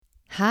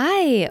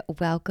Hi,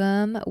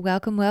 welcome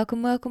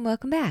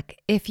back.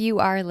 If you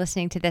are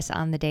listening to this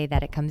on the day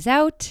that it comes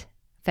out,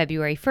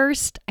 February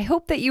 1st, I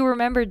hope that you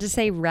remembered to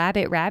say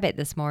rabbit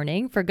this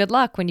morning for good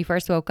luck when you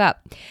first woke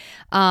up.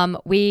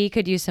 We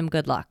could use some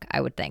good luck,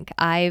 I would think.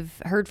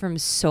 I've heard from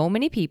so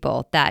many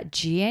people that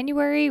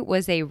January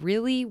was a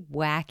really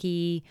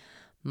wacky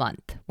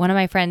month. One of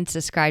my friends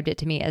described it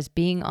to me as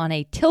being on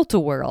a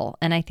tilt-a-whirl,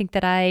 and I think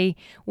that I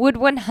would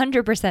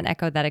 100%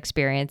 echo that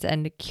experience,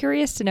 and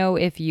curious to know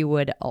if you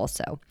would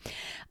also.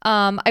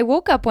 I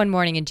woke up one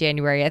morning in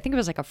January, I think it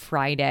was like a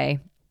Friday,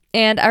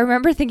 and I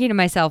remember thinking to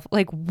myself,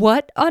 like,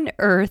 what on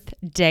earth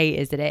day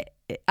is it?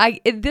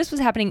 This was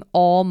happening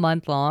all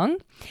month long,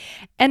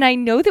 and I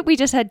know that we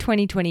just had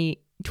 2020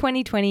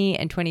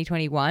 and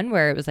 2021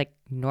 where it was like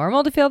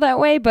normal to feel that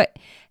way, but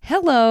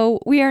hello,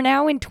 we are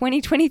now in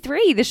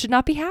 2023. This should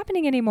not be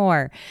happening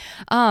anymore.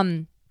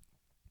 It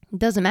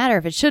doesn't matter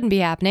if it shouldn't be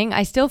happening.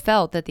 I still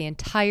felt that the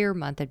entire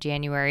month of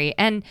January,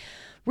 and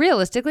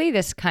realistically,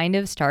 this kind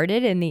of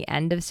started in the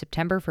end of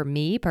September for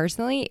me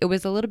personally. It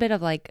was a little bit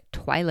of like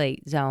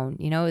Twilight Zone,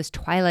 it was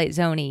Twilight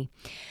Zone-y.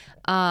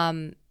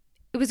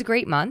 It was a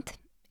great month.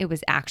 It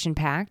was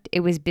action-packed. It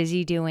was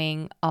busy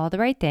doing all the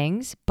right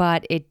things,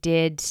 but it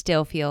did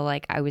still feel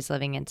like I was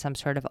living in some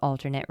sort of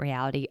alternate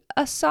reality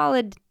a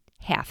solid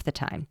half the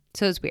time.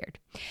 So it was weird.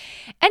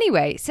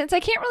 Anyway, since I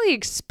can't really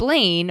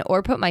explain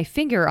or put my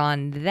finger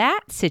on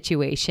that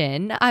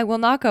situation, I will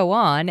not go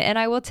on, and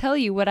I will tell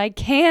you what I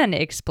can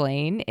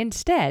explain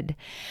instead.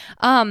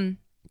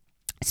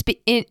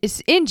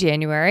 In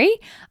January,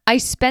 I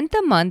spent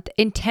the month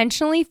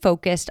intentionally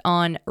focused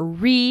on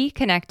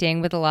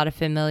reconnecting with a lot of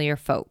familiar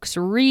folks,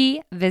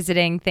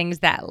 revisiting things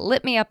that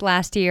lit me up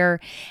last year,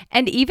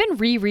 and even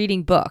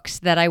rereading books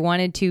that I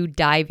wanted to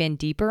dive in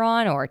deeper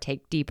on or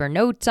take deeper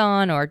notes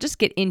on or just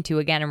get into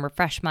again and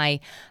refresh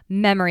my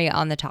memory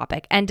on the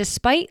topic. And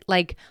despite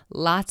like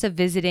lots of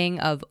visiting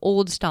of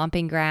old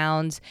stomping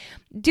grounds,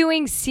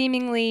 doing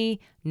seemingly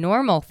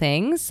normal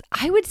things,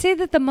 I would say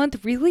that the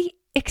month really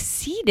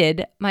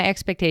exceeded my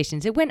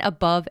expectations. It went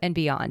above and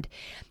beyond.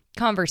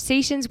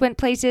 Conversations went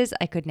places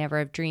I could never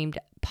have dreamed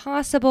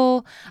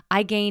possible.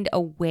 I gained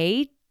a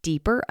way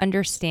deeper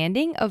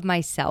understanding of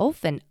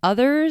myself and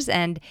others,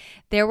 and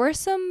there were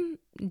some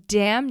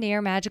damn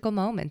near magical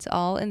moments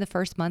all in the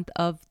first month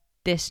of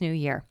this new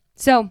year.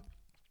 So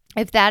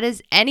if that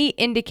is any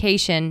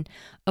indication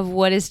of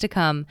what is to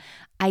come,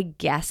 I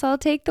guess I'll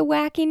take the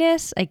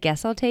wackiness. I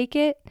guess I'll take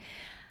it.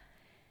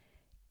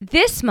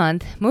 This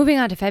month, moving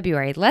on to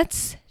February,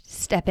 let's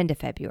step into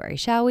February,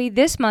 shall we?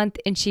 This month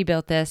in She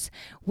Built This,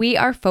 we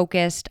are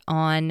focused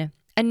on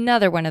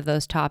another one of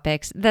those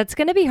topics that's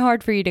going to be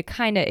hard for you to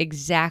kind of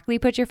exactly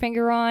put your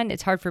finger on.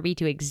 It's hard for me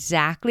to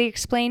exactly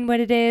explain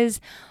what it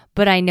is,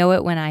 but I know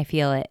it when I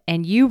feel it.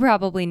 And you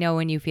probably know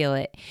when you feel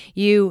it.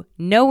 You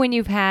know when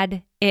you've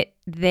had it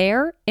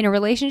there in a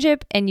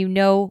relationship, and you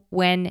know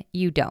when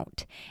you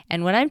don't.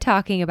 And what I'm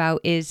talking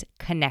about is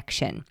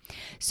connection.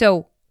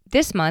 So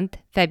this month,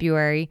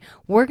 February,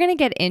 we're going to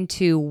get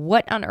into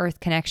what on earth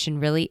connection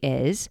really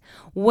is,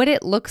 what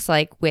it looks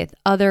like with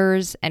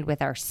others and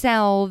with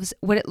ourselves,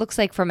 what it looks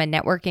like from a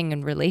networking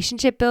and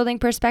relationship building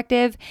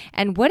perspective,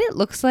 and what it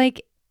looks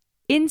like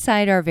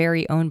inside our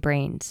very own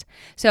brains.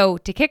 So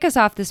to kick us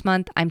off this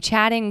month, I'm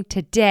chatting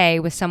today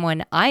with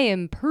someone I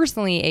am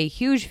personally a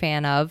huge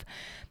fan of,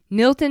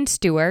 Milton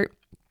Stewart.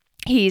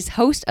 He's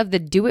host of the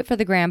Do It for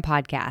the Gram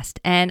podcast,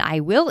 and I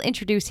will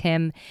introduce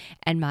him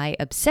and my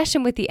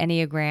obsession with the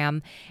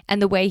Enneagram and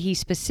the way he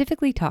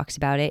specifically talks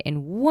about it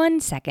in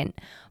 1 second.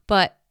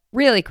 But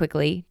really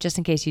quickly, just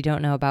in case you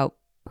don't know about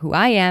who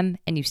I am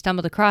and you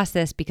stumbled across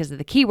this because of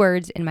the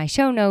keywords in my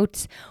show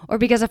notes or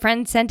because a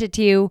friend sent it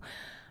to you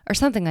or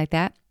something like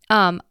that,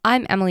 I'm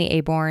Emily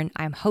Aborn.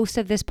 I'm host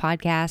of this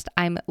podcast.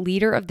 I'm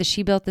leader of the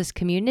She Built This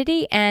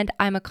community, and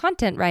I'm a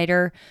content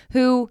writer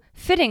who,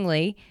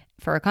 fittingly,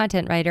 for a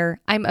content writer,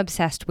 I'm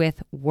obsessed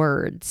with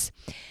words.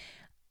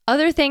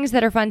 Other things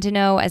that are fun to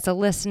know as a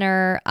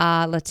listener,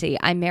 let's see.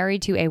 I'm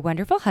married to a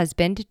wonderful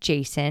husband,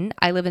 Jason.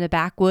 I live in the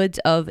backwoods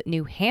of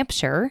New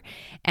Hampshire.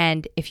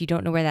 And if you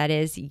don't know where that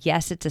is,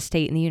 yes, it's a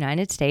state in the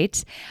United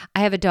States. I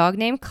have a dog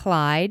named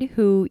Clyde,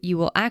 who you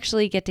will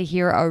actually get to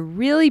hear a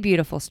really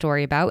beautiful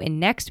story about in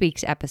next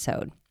week's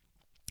episode.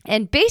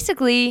 And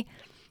basically,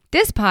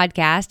 this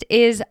podcast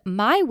is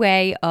my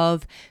way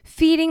of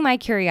feeding my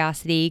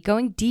curiosity,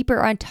 going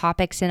deeper on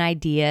topics and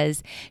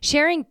ideas,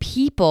 sharing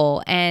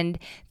people and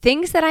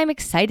things that I'm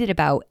excited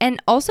about, and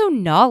also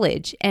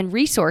knowledge and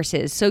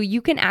resources so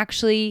you can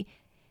actually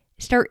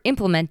start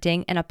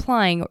implementing and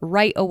applying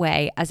right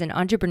away as an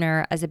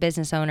entrepreneur, as a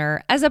business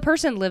owner, as a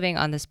person living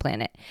on this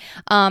planet.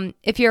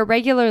 If you're a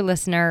regular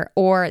listener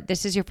or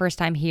this is your first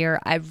time here,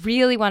 I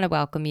really want to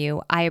welcome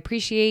you. I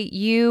appreciate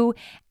you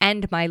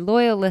and my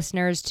loyal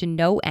listeners to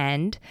no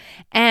end.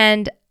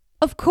 And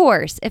of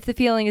course, if the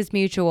feeling is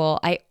mutual,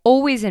 I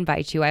always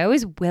invite you, I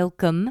always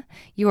welcome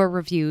your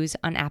reviews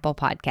on Apple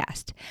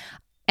Podcast.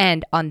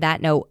 And on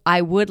that note,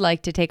 I would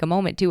like to take a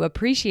moment to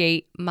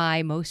appreciate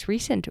my most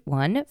recent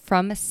one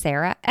from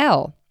Sarah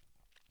L.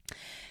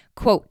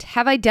 Quote,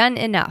 have I done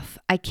enough?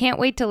 I can't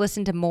wait to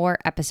listen to more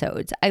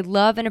episodes. I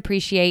love and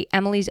appreciate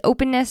Emily's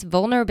openness,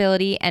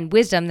 vulnerability, and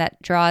wisdom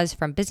that draws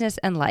from business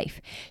and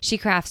life. She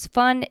crafts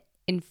fun,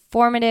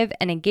 informative,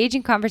 and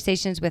engaging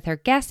conversations with her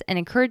guests and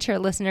encourage her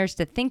listeners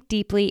to think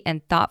deeply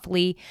and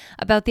thoughtfully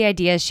about the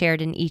ideas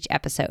shared in each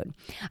episode.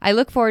 I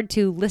look forward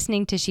to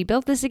listening to She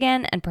Built This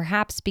again and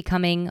perhaps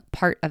becoming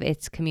part of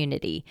its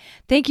community.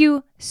 Thank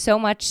you so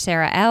much,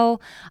 Sarah L.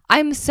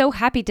 I'm so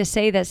happy to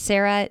say that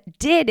Sarah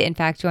did, in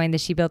fact, join the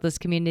She Built This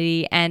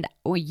community, and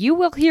you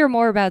will hear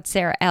more about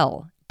Sarah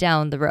L.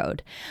 down the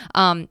road.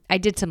 I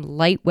did some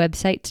light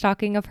website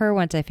stalking of her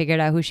once I figured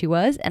out who she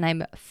was, and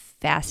I'm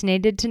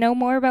fascinated to know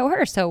more about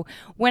her. So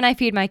when I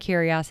feed my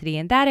curiosity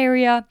in that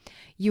area,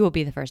 you will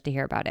be the first to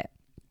hear about it.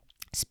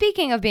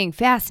 Speaking of being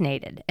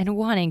fascinated and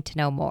wanting to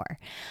know more,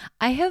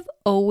 I have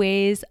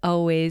always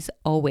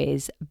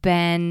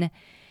been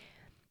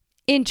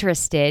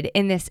interested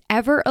in this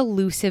ever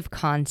elusive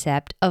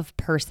concept of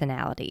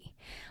personality.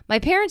 My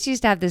parents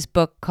used to have this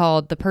book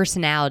called The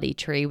Personality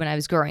Tree when I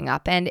was growing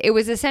up, and it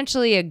was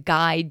essentially a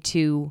guide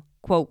to,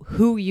 quote,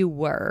 who you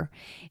were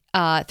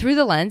through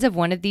the lens of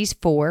one of these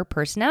 4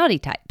 personality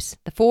types.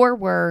 The 4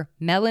 were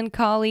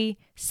melancholy,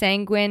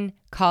 sanguine,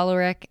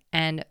 choleric,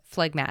 and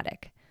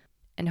phlegmatic.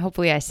 And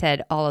hopefully I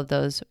said all of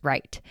those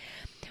right.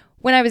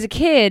 When I was a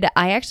kid,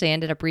 I actually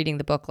ended up reading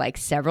the book like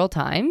several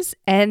times.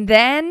 And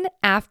then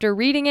after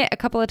reading it a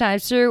couple of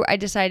times through, I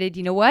decided,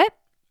 you know what?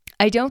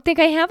 I don't think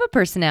I have a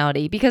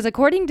personality because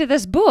according to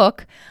this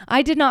book,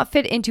 I did not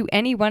fit into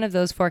any one of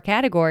those 4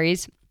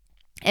 categories.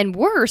 And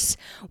worse,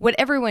 what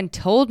everyone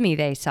told me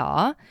they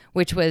saw,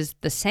 which was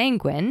the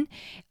sanguine,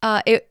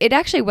 it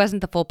actually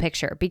wasn't the full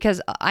picture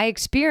because I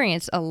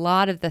experienced a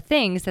lot of the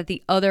things that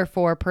the other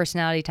 4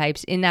 personality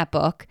types in that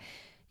book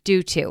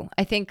do too.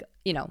 I think,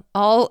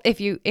 if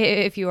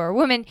you are a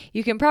woman,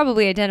 you can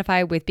probably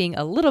identify with being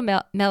a little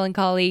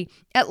melancholy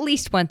at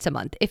least once a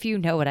month, if you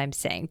know what I'm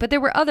saying. But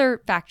there were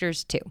other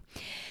factors too.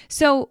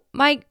 So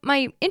my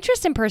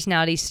interest in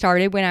personality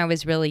started when I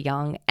was really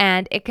young,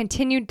 and it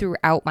continued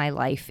throughout my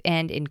life.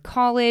 And in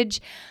college,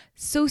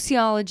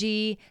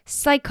 sociology,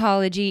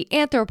 psychology,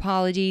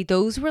 anthropology,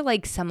 those were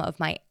like some of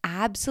my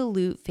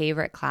absolute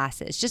favorite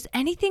classes. Just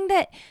anything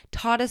that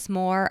taught us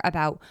more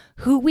about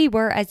who we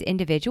were as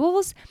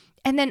individuals,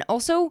 and then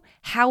also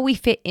how we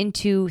fit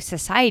into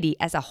society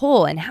as a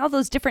whole and how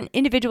those different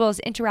individuals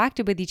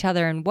interacted with each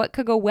other and what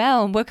could go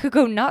well and what could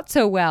go not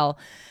so well.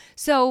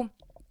 So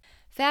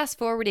fast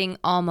forwarding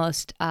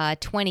almost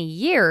 20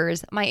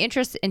 years, my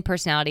interest in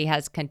personality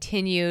has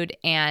continued,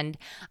 and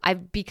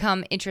I've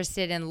become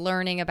interested in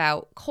learning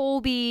about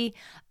Kolbe,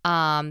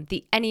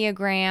 the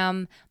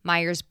Enneagram,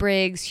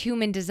 Myers-Briggs,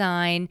 human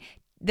design,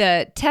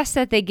 the tests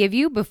that they give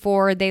you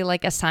before they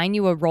assign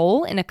you a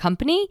role in a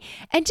company,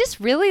 and just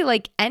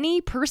really any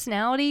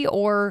personality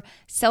or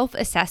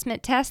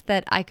self-assessment test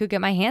that I could get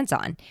my hands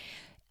on.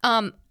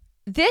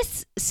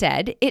 This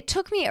said, it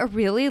took me a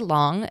really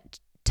long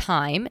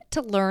time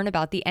to learn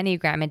about the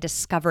Enneagram and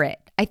discover it.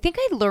 I think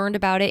I learned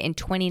about it in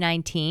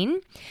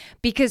 2019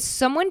 because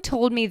someone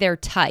told me their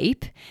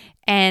type,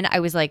 and I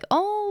was like,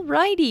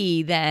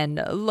 alrighty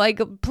then,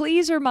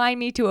 please remind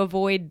me to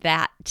avoid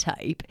that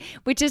type,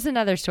 which is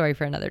another story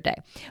for another day.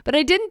 But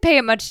I didn't pay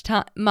it much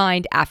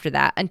mind after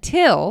that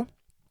until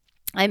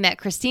I met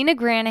Christina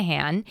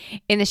Granahan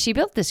in the She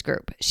Built This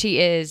group. She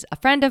is a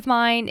friend of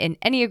mine, an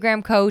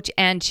Enneagram coach,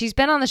 and she's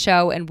been on the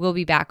show and will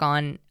be back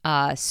on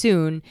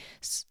soon.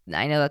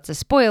 I know that's a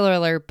spoiler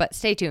alert, but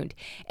stay tuned.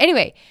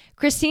 Anyway,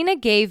 Christina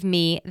gave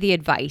me the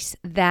advice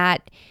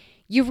that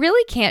you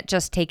really can't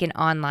just take an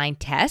online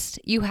test.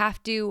 You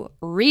have to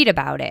read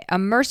about it,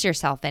 immerse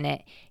yourself in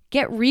it,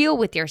 get real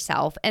with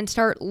yourself, and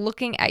start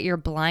looking at your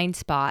blind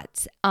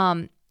spots.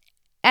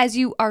 As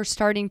you are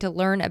starting to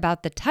learn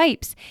about the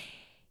types,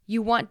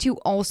 you want to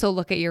also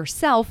look at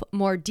yourself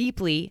more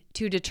deeply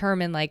to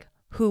determine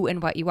who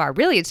and what you are.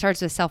 Really, it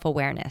starts with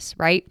self-awareness,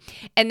 right?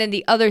 And then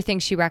the other thing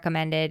she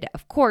recommended,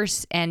 of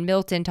course, and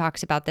Milton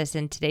talks about this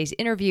in today's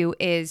interview,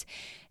 is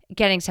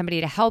getting somebody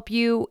to help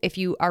you if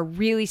you are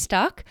really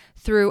stuck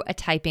through a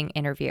typing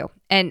interview.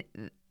 And,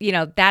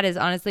 that is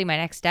honestly my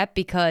next step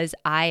because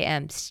I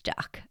am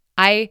stuck.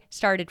 I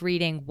started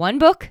reading 1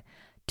 book,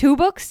 2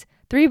 books,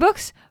 3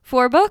 books,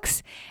 4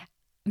 books,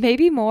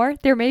 maybe more.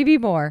 There may be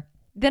more.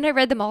 Then I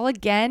read them all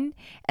again,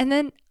 and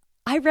then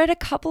I read a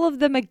couple of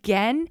them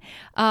again.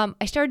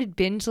 I started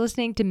binge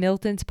listening to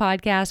Milton's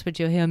podcast, which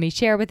you'll hear me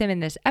share with him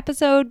in this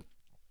episode.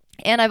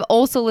 And I've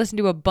also listened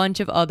to a bunch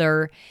of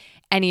other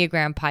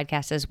Enneagram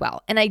podcasts as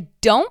well. And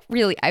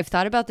I've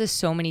thought about this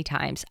so many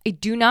times. I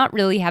do not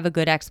really have a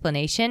good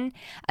explanation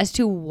as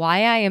to why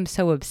I am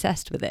so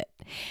obsessed with it,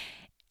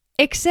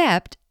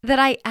 except that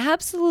I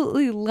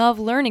absolutely love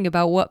learning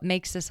about what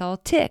makes us all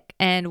tick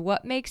and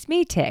what makes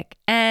me tick.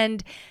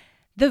 And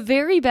the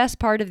very best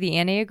part of the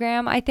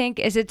Enneagram, I think,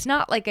 is it's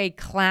not like a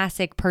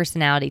classic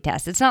personality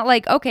test. It's not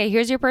like, okay,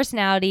 here's your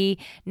personality,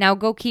 now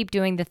go keep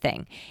doing the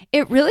thing.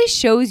 It really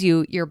shows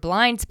you your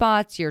blind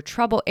spots, your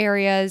trouble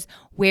areas,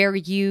 where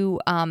you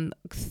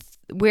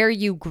where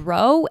you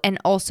grow and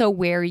also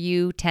where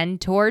you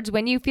tend towards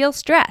when you feel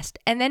stressed.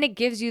 And then it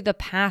gives you the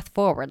path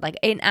forward, like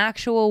an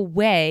actual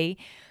way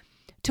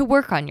to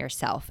work on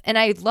yourself. And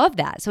I love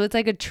that. So it's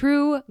like a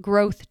true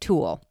growth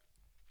tool.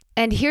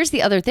 And here's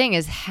the other thing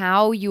is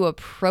how you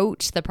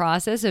approach the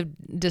process of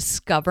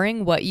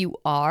discovering what you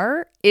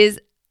are is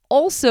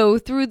also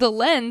through the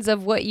lens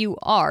of what you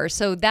are.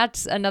 So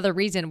that's another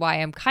reason why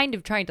I'm kind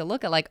of trying to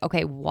look at like,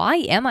 okay, why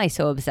am I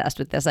so obsessed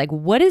with this? Like,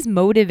 what is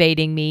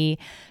motivating me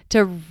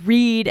to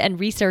read and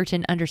research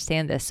and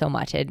understand this so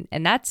much?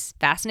 And that's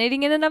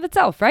fascinating in and of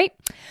itself, right?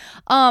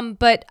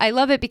 But I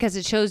love it because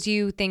it shows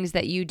you things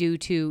that you do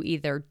to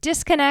either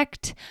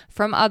disconnect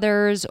from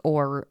others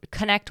or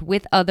connect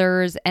with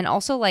others, and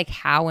also like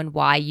how and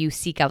why you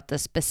seek out the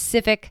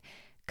specific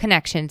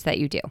connections that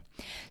you do.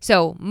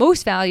 So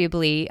most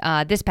valuably,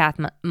 this past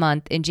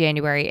month in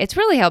January, it's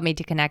really helped me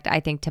to connect, I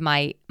think, to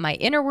my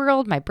inner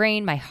world, my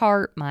brain, my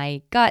heart,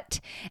 my gut,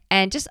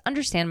 and just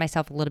understand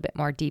myself a little bit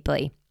more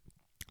deeply.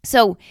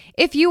 So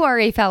if you are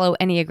a fellow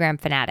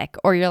Enneagram fanatic,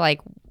 or you're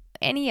like,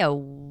 Ennea,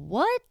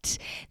 what?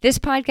 This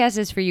podcast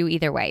is for you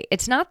either way.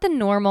 It's not the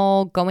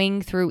normal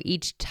going through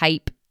each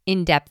type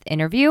in-depth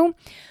interview.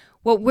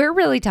 What we're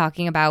really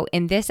talking about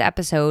in this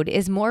episode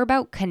is more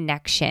about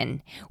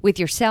connection with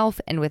yourself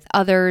and with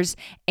others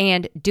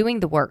and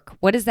doing the work.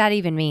 What does that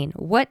even mean?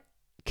 What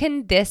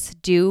can this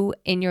do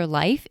in your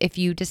life if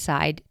you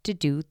decide to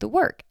do the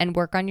work and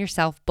work on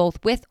yourself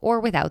both with or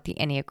without the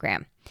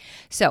Enneagram?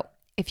 So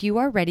if you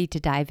are ready to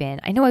dive in,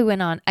 I know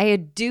I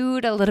had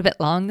dude a little bit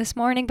long this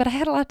morning, but I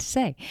had a lot to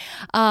say.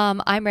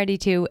 I'm ready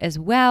to as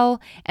well.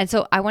 And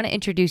so I want to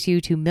introduce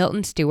you to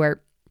Milton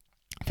Stewart,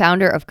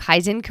 founder of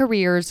Kaizen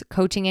Careers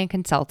Coaching and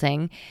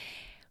Consulting.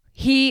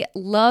 He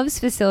loves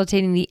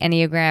facilitating the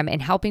Enneagram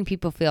and helping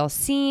people feel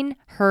seen,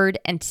 heard,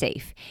 and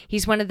safe.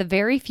 He's one of the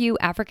very few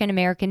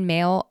African-American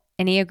male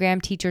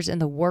Enneagram teachers in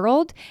the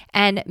world,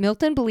 and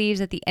Milton believes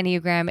that the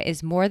Enneagram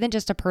is more than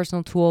just a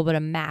personal tool, but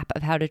a map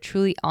of how to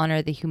truly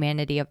honor the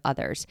humanity of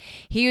others.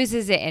 He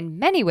uses it in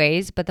many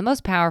ways, but the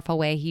most powerful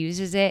way he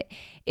uses it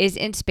is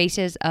in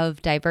spaces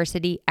of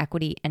diversity,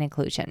 equity, and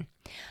inclusion.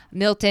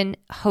 Milton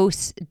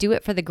hosts Do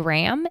It for the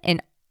Gram, an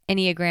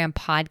Enneagram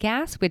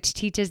podcast, which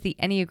teaches the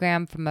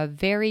Enneagram from a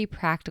very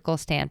practical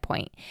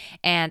standpoint.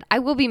 And I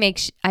will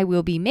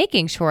be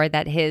making sure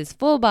that his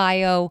full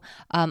bio,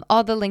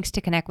 all the links to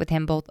connect with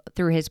him both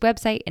through his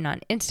website and on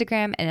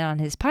Instagram and on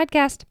his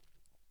podcast,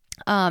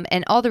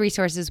 and all the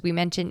resources we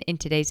mentioned in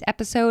today's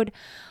episode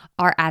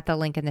are at the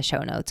link in the show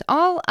notes.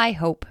 All I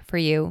hope for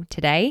you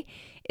today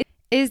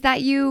is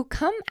that you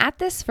come at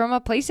this from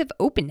a place of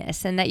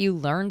openness and that you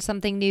learn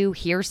something new,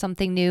 hear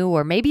something new,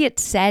 or maybe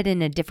it's said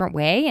in a different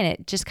way and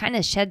it just kind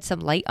of sheds some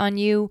light on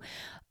you,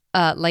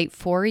 light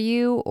for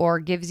you, or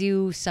gives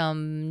you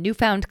some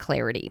newfound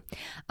clarity.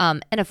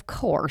 And of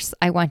course,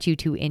 I want you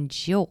to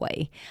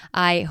enjoy.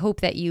 I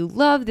hope that you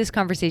love this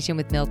conversation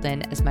with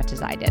Milton as much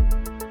as I did.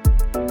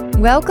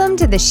 Welcome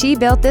to the She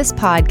Built This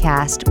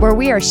podcast, where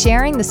we are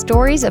sharing the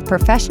stories of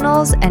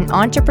professionals and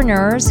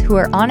entrepreneurs who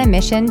are on a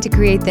mission to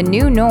create the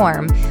new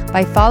norm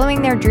by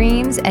following their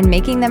dreams and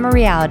making them a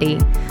reality.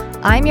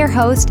 I'm your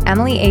host,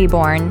 Emily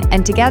Aborn,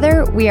 and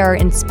together we are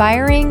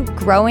inspiring,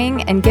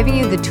 growing, and giving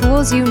you the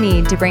tools you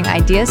need to bring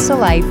ideas to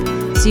life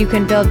so you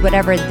can build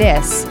whatever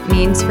this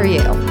means for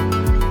you.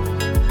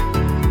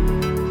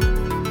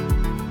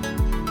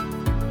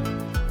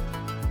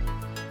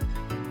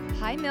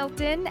 Hi,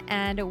 Milton,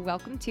 and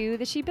welcome to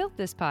the She Built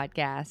This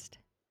podcast.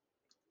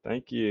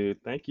 Thank you.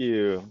 Thank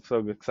you. I'm so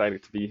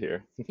excited to be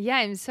here. Yeah,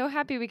 I'm so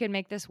happy we could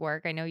make this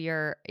work. I know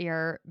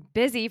you're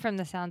busy from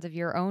the sounds of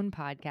your own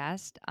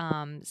podcast.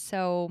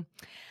 So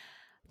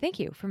thank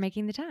you for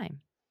making the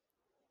time.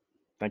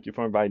 Thank you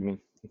for inviting me.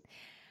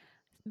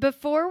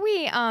 Before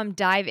we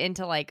dive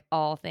into like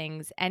all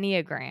things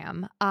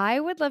Enneagram, I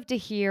would love to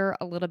hear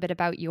a little bit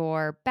about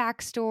your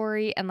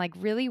backstory and like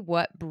really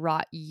what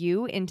brought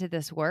you into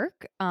this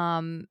work.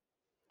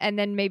 And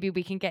then maybe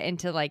we can get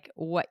into like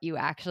what you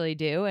actually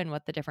do and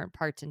what the different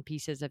parts and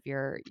pieces of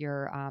your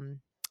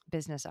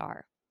business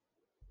are.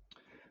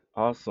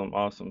 Awesome.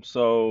 Awesome.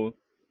 So,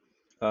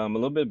 a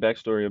little bit of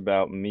backstory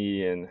about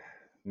me and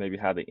maybe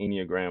how the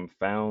Enneagram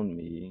found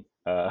me.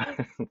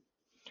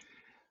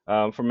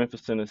 I'm from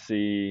Memphis,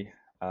 Tennessee,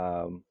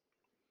 um,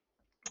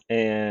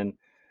 and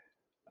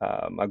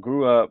I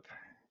grew up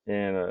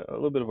in a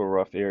little bit of a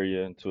rough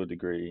area to a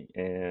degree.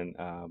 And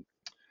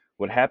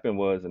what happened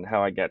was, and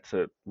how I got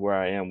to where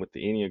I am with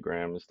the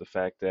Enneagram, is the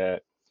fact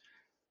that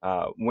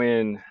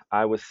when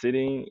I was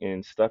sitting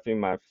and stuffing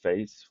my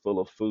face full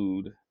of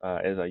food,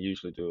 as I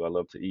usually do, I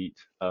love to eat.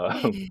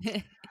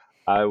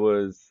 I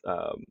was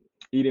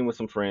eating with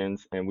some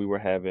friends, and we were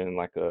having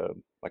like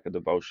a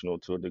devotional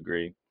to a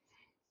degree.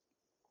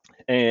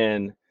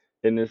 And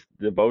in this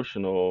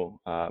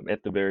devotional,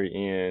 at the very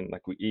end,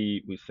 like we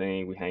eat, we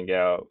sing, we hang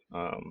out.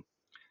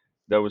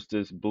 There was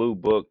this blue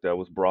book that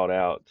was brought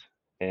out,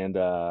 and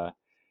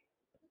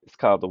it's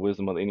called The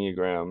Wisdom of the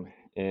Enneagram.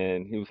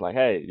 And he was like,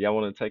 "Hey, y'all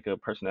want to take a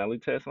personality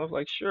test?" And I was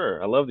like,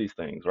 "Sure. I love these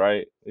things,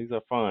 right? These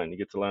are fun. You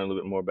get to learn a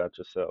little bit more about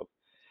yourself."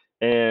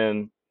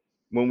 And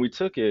when we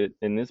took it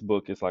in this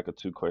book, it's like a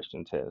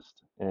two-question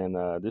test. And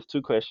this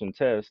two-question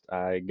test,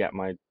 I got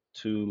my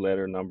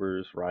two-letter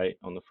numbers right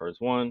on the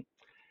first one.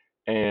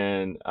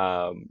 And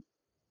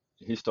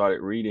he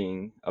started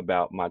reading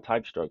about my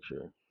type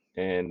structure.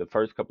 And the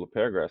first couple of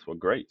paragraphs were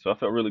great. So I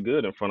felt really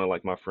good in front of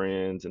like my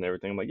friends and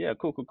everything. I'm like, yeah,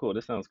 cool, cool, cool.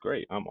 This sounds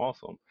great. I'm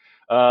awesome.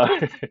 Uh,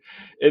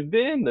 and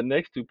then the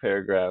next two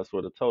paragraphs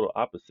were the total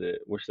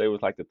opposite, which they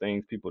was like the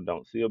things people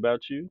don't see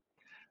about you.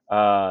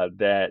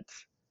 That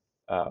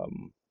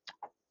um,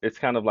 it's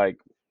kind of like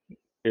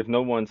if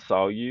no one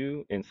saw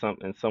you and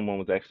someone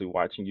was actually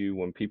watching you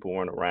when people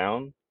weren't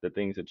around, the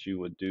things that you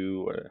would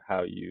do or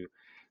how you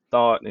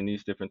thought and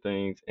these different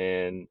things.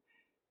 And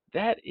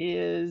that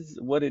is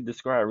what it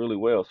described really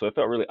well. So it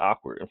felt really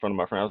awkward in front of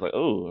my friend. I was like,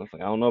 oh, I was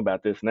like, I don't know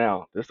about this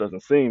now. This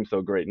doesn't seem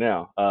so great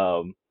now.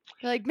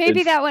 You're like,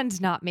 maybe It's that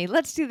one's not me.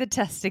 Let's do the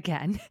test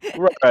again.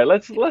 right.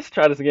 Let's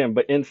try this again.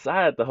 But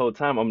inside the whole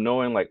time, I'm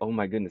knowing like, oh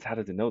my goodness, how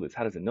does it know this?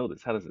 How does it know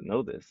this? How does it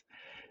know this?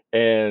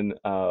 And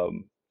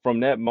from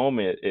that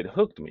moment, it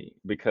hooked me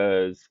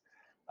because,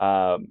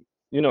 um,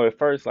 at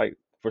first, like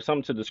for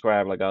someone to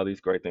describe like all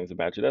these great things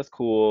about you, that's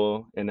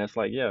cool, and that's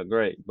like, yeah,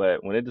 great.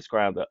 But when it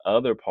described the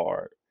other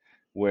part,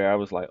 where I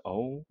was like,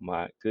 oh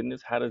my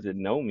goodness, how does it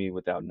know me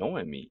without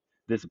knowing me?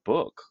 This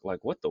book, like,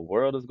 what the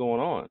world is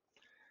going on?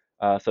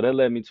 So that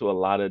led me to a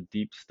lot of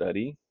deep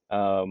study,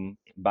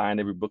 buying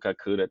every book I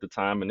could at the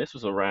time, and this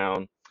was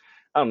around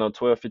I don't know,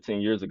 12,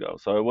 15 years ago.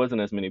 So it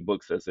wasn't as many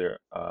books as there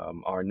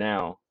are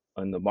now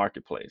in the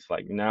marketplace.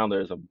 Like now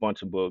there's a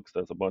bunch of books,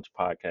 there's a bunch of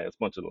podcasts, a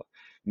bunch of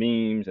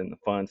memes and the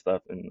fun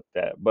stuff and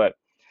that. But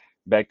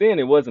back then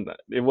it wasn't that.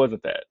 It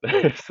wasn't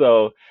that.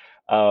 So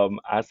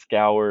I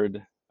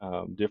scoured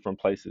different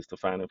places to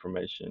find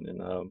information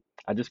and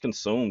I just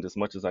consumed as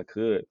much as I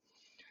could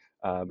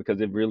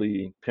because it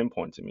really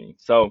pinpointed me.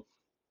 So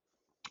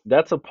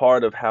that's a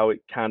part of how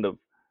it kind of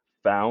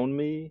found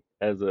me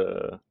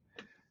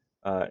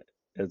uh,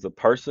 as a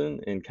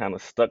person and kind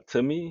of stuck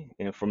to me.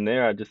 And from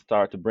there, I just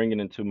started to bring it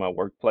into my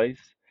workplace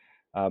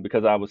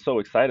because I was so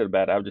excited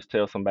about it. I would just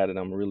tell somebody that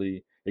I'm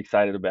really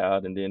excited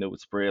about, and then it would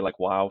spread like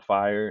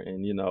wildfire.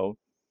 And,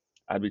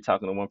 I'd be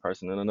talking to one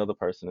person and another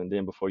person. And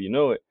then before you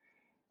know it,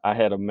 I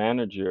had a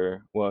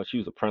manager. Well, she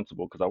was a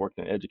principal because I worked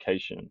in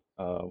education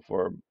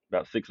for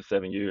about 6 or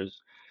 7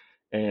 years.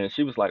 And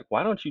she was like,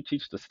 "Why don't you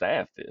teach the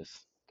staff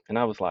this?" And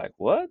I was like,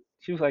 "What?"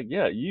 She was like,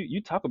 "Yeah,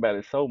 you talk about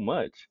it so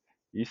much.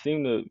 You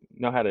seem to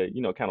know how to,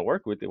 kind of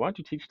work with it. Why don't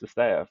you teach the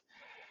staff?"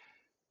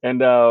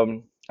 And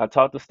I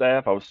taught the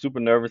staff. I was super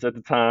nervous at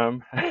the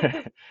time,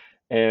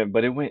 and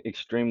but it went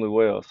extremely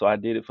well. So I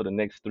did it for the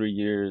next 3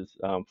 years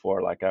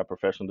for like our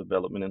professional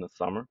development in the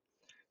summer,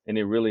 and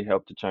it really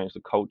helped to change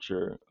the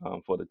culture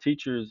for the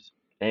teachers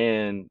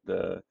and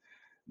the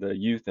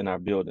youth in our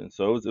building.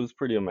 So it was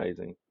pretty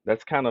amazing.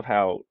 That's kind of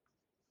how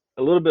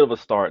a little bit of a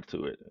start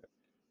to it.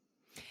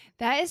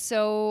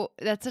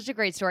 That's such a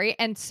great story.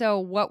 And so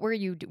what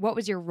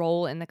was your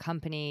role in the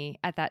company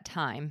at that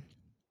time?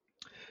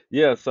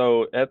 Yeah,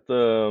 so at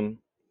the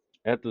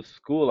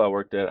school I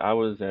worked at, I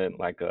was at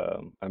like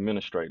a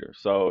administrator.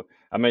 So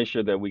I made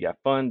sure that we got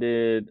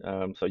funded.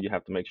 So you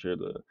have to make sure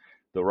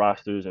the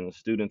rosters and the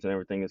students and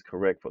everything is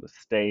correct for the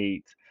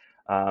state.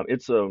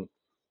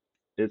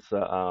 It's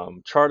a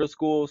charter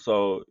school.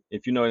 So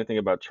if you know anything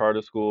about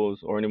charter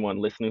schools or anyone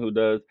listening who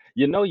does,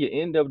 you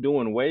end up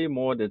doing way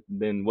more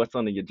than what's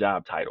under your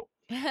job title.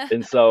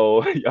 And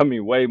so, I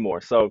mean, way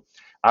more. So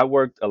I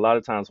worked a lot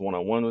of times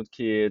one-on-one with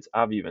kids.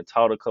 I've even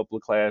taught a couple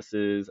of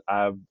classes.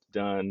 I've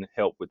done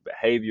help with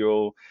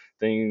behavioral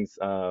things,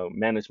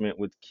 management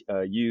with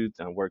youth.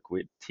 I work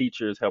with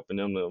teachers, helping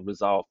them to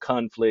resolve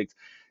conflicts.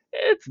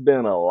 It's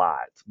been a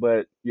lot,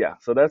 but yeah,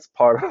 so that's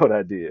part of what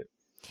I did.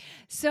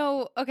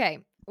 So, okay.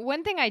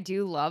 One thing I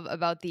do love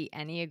about the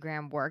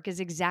Enneagram work is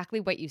exactly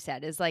what you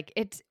said is like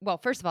well,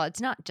 first of all, it's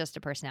not just a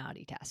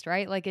personality test,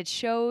 right? Like it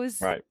shows,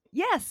 Right.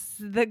 yes,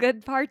 the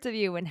good parts of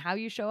you and how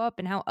you show up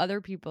and how other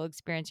people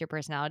experience your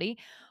personality.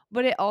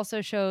 But it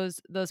also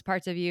shows those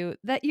parts of you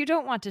that you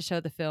don't want to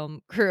show the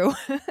film crew,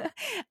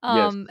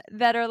 Yes.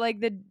 that are like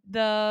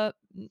the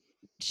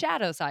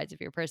shadow sides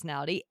of your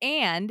personality,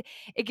 and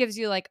it gives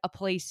you like a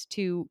place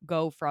to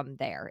go from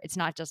there. It's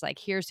not just like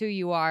here's who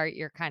you are,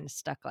 you're kind of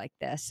stuck like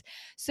this.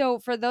 So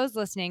for those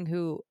listening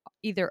who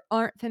either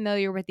aren't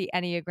familiar with the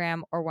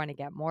Enneagram or want to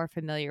get more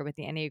familiar with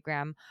the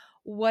Enneagram,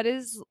 what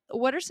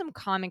are some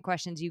common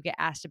questions you get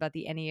asked about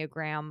the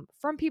Enneagram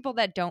from people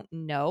that don't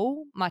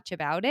know much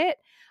about it?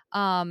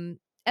 And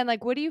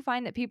like what do you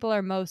find that people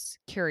are most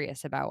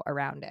curious about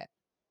around it?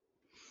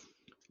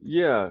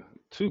 Yeah,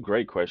 two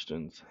great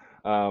questions.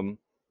 Um,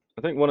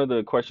 I think one of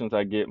the questions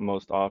I get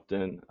most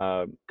often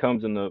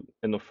comes in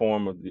the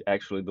form of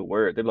actually the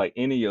word. They're like,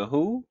 "Any of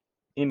who?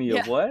 Any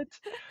of Yeah. what?"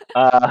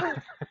 Uh,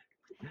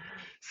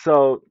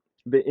 so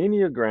the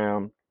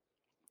Enneagram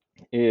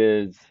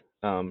is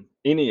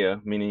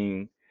Ennea,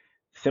 meaning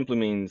simply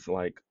means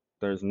like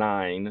there's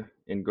nine,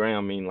 and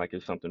gram mean like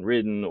it's something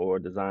written or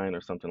design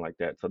or something like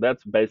that. So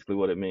that's basically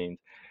what it means.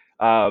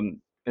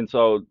 And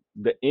so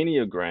the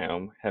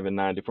Enneagram, having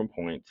 9 different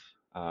points,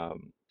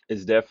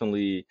 is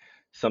definitely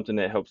something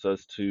that helps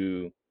us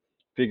to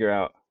figure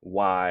out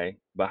why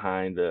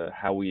behind the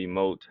how we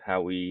emote,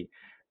 how we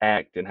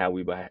act, and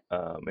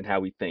and how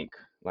we think.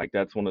 Like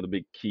that's one of the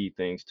big key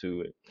things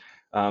to it.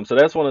 So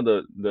that's one of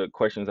the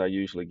questions I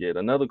usually get.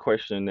 Another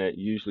question that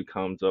usually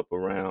comes up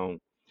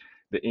around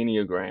the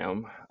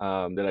Enneagram,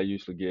 that I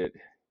usually get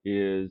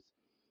is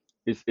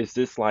is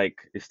this like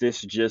is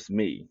this just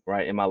me,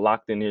 right? Am I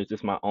locked in here? Is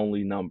this my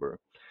only number?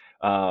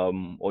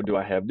 Or do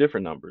I have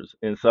different numbers?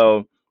 And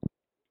so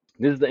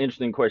this is the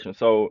interesting question.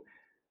 So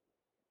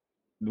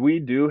we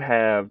do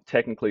have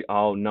technically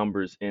all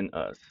numbers in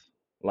us,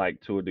 like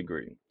to a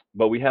degree,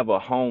 but we have a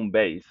home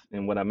base.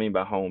 And what I mean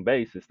by home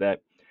base is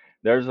that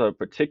there's a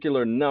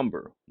particular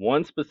number,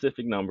 one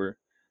specific number,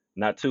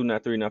 not two,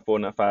 not three, not four,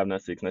 not five,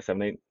 not six, not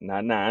seven, eight,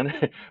 not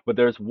nine, but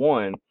there's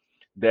one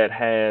that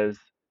has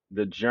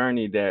the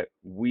journey that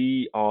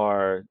we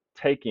are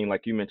taking,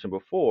 like you mentioned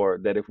before,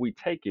 that if we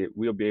take it,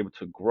 we'll be able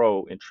to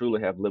grow and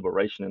truly have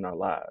liberation in our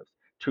lives,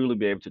 truly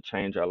be able to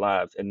change our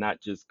lives and not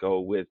just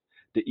go with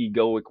the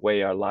egoic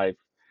way our life,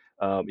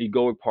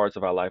 egoic parts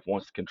of our life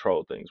wants to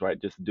control things,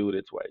 right? Just do it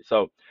its way.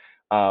 So,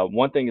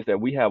 one thing is that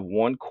we have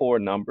one core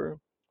number,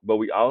 but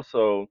we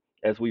also,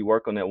 as we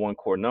work on that one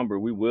core number,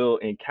 we will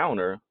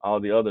encounter all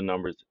the other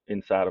numbers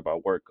inside of our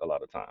work a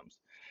lot of times.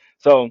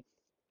 So,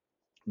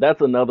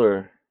 that's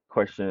another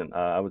question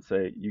I would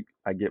say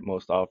I get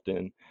most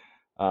often,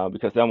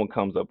 because that one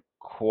comes up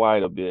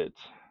quite a bit.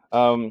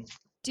 Um,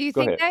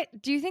 Go ahead.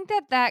 Do you think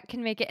that that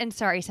can make it, and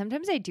sorry,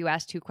 sometimes I do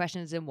ask 2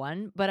 questions in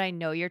one, but I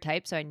know your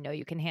type, so I know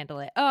you can handle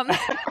it.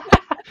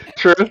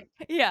 True.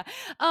 Yeah.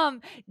 Um,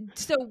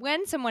 so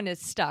when someone is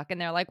stuck and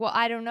they're like, "Well,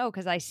 I don't know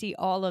because I see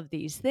all of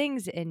these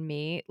things in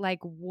me," like,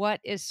 what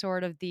is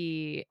sort of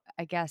the,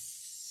 I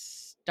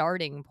guess,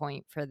 starting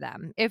point for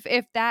them?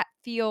 If that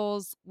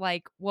feels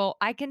like, "Well,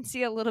 I can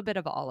see a little bit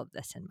of all of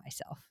this in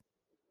myself."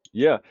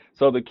 Yeah.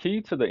 So the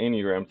key to the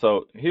Enneagram.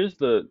 So here's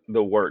the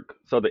work.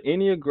 So the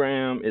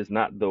Enneagram is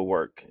not the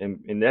work,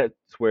 and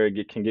that's where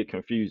can get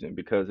confusing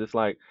because it's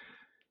like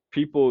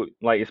people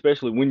like,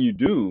 especially when you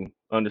do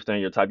understand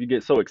your type, you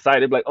get so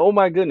excited, like, oh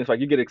my goodness, like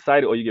you get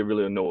excited or you get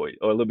really annoyed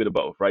or a little bit of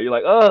both, right? You're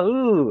like, oh,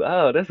 ooh,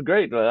 oh, that's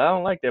great, but I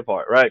don't like that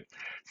part, right?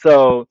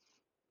 So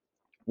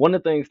one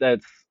of the things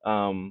that's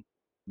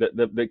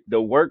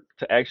the work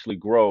to actually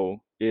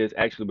grow is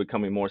actually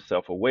becoming more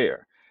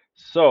self-aware.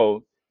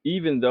 So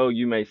even though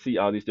you may see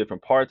all these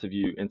different parts of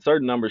you, and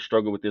certain numbers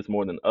struggle with this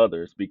more than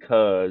others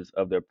because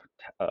of their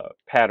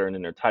pattern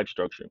and their type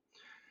structure,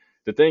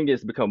 the thing is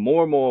to become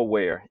more and more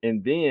aware.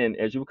 And then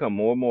as you become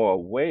more and more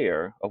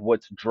aware of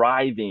what's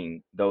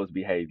driving those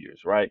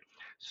behaviors, right?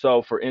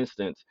 So for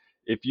instance,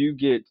 if you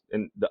get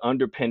in the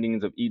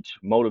underpinnings of each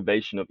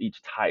motivation of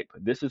each type,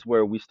 this is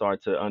where we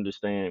start to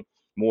understand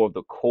more of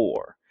the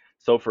core.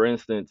 So for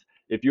instance,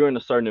 if you're in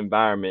a certain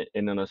environment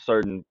and then a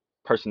certain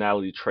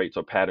personality traits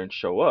or patterns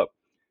show up,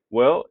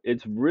 well,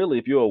 it's really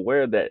if you're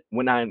aware that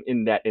when I'm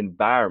in that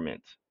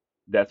environment,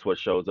 that's what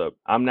shows up.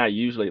 I'm not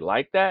usually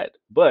like that,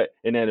 but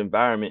in that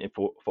environment, and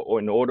for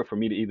in order for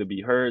me to either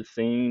be heard,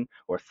 seen,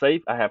 or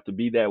safe, I have to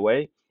be that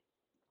way.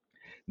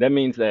 That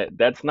means that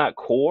that's not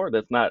core,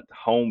 that's not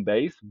home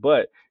base,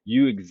 but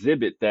you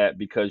exhibit that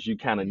because you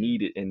kind of Mhm.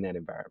 need it in that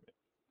environment.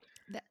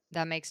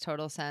 That makes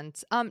total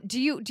sense. Do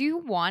you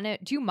wanna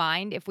do you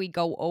mind if we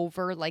go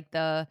over, like,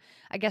 the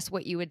I guess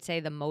what you would say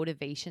the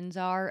motivations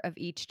are of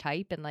each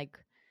type and, like,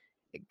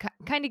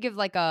 kind of give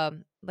like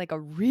a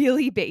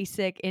really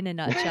basic in a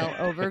nutshell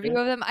overview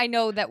of them. I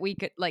know that we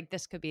could like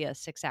this could be a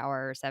 6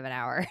 hour or 7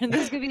 hour and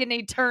this could be an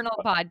eternal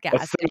A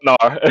podcast if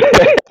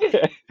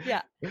seminar.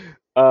 yeah.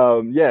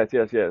 Yes,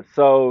 yes, yes.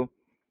 So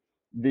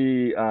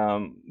the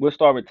we'll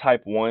start with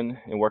type one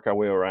and work our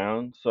way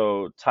around.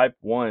 So type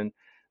one,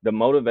 the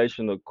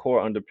motivation, the core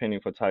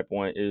underpinning for type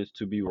one is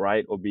to be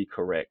right or be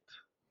correct.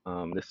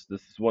 This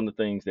is one of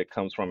the things that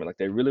comes from it. Like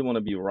they really want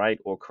to be right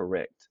or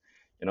correct,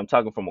 and I'm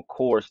talking from a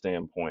core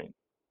standpoint.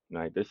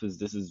 Right, this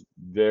is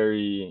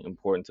very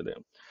important to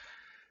them.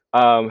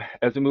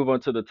 As we move on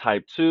to the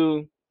type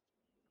two,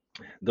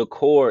 the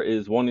core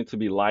is wanting to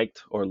be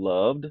liked or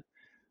loved.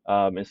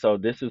 And so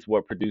this is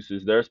what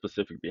produces their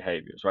specific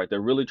behaviors, right?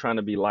 They're really trying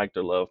to be liked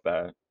or loved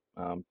by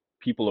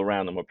people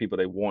around them or people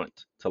they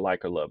want to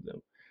like or love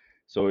them.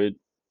 So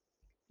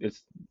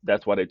it's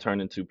that's why they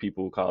turn into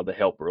people called the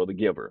helper or the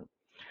giver.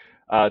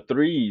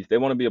 Threes, they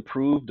want to be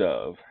approved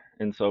of.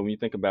 And so when you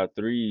think about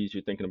threes,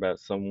 you're thinking about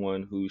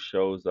someone who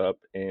shows up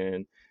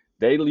and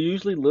they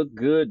usually look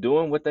good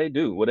doing what they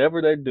do.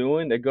 Whatever they're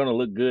doing, they're going to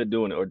look good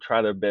doing it or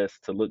try their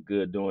best to look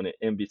good doing it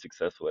and be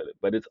successful at it.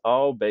 But it's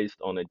all based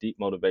on a deep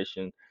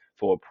motivation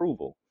for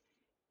approval.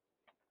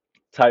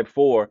 Type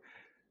four,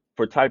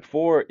 for type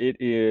four, it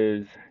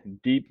is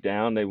deep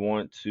down, they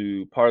want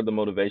to, part of the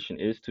motivation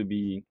is to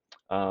be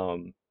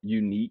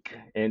unique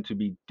and to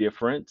be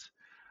different.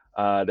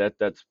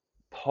 That's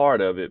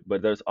part of it,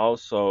 but there's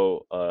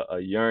also a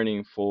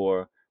yearning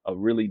for a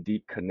really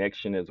deep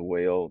connection as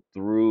well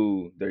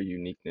through their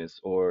uniqueness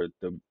or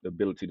the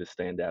ability to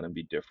stand out and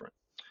be different.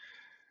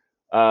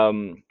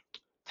 Um,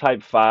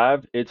 Type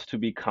 5, it's to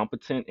be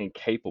competent and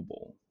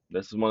capable.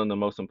 This is one of the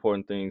most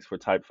important things for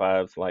type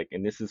 5s, like,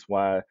 and this is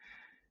why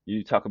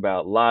you talk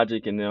about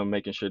logic and them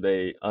making sure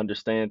they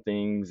understand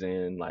things,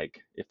 and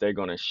like if they're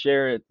going to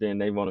share it, then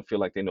they want to feel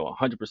like they know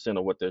 100%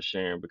 of what they're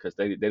sharing, because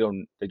they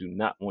do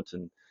not want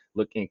to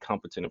look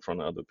incompetent in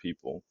front of other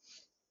people.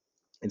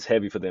 It's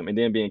heavy for them. And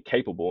then being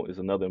capable is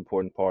another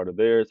important part of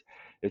theirs.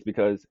 Is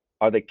because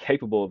are they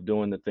capable of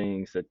doing the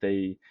things that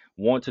they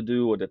want to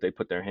do or that they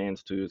put their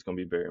hands to is going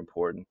to be very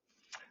important.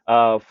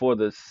 For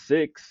the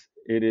six,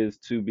 it is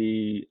to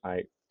be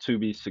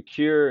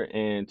secure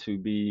and to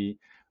be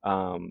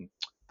um,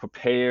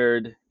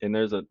 prepared. And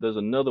there's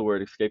another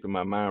word escaping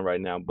my mind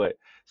right now, but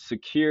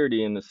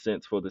security in the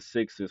sense for the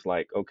six is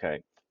like,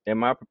 okay,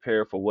 am I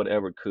prepared for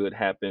whatever could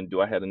happen?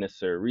 Do I have the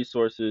necessary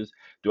resources?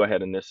 Do I have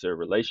the necessary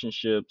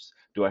relationships?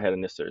 Do I have the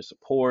necessary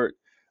support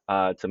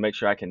to make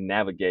sure I can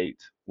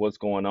navigate what's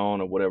going on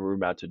or whatever we're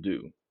about to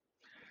do?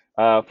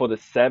 For the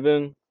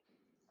seven,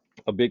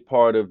 a big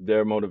part of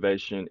their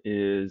motivation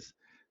is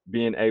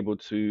being able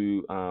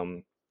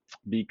to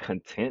be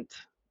content.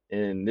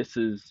 And this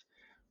is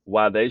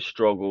why they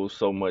struggle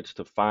so much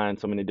to find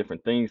so many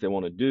different things they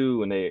want to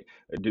do. And they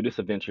do this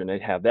adventure and they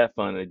have that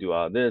fun and they do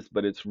all this.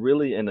 But it's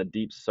really in a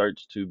deep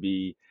search to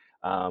be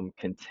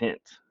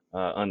content.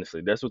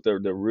 Honestly, that's what they're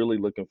really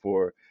looking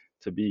for,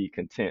 to be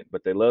content.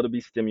 But they love to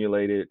be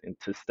stimulated and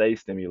to stay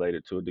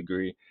stimulated to a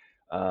degree,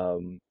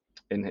 um,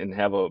 and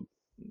have a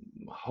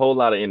whole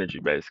lot of energy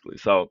basically.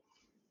 So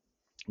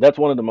that's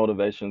one of the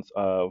motivations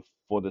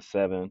for the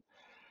seven.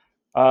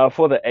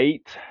 For the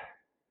eight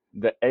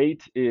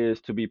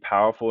is to be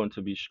powerful and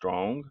to be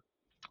strong.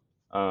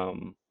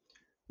 Um,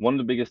 One of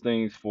the biggest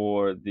things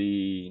for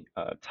the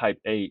type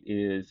 8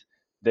 is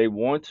they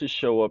want to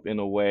show up in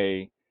a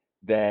way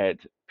that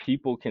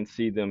people can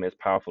see them as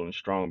powerful and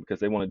strong, because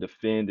they want to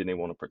defend and they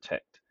want to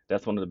protect.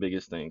 That's one of the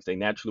biggest things. They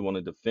naturally want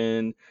to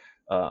defend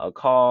a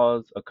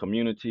cause, a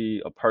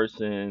community, a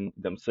person,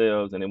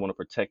 themselves, and they want to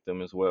protect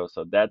them as well.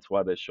 So that's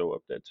why they show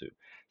up there too.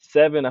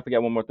 Seven, I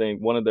forgot one more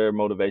thing. One of their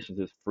motivations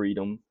is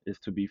freedom, is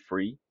to be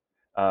free,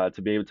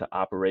 to be able to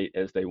operate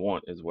as they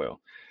want as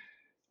well.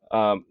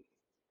 Um,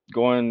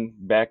 Going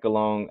back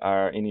along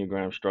our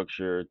Enneagram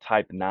structure,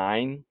 type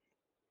 9.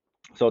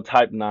 So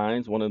type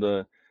 9s, one of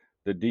the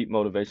deep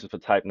motivations for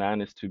type 9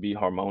 is to be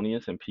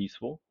harmonious and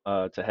peaceful,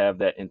 to have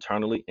that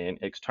internally and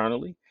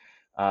externally.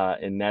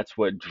 And that's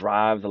what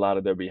drives a lot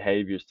of their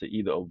behaviors, to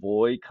either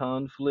avoid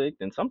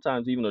conflict and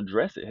sometimes even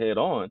address it head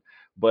on.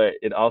 But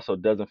it also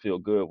doesn't feel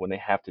good when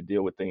they have to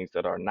deal with things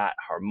that are not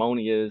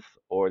harmonious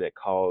or that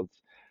cause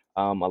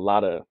a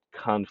lot of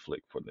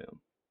conflict for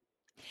them.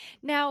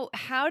 Now,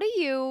 how do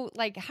you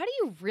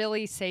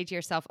really say to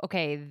yourself,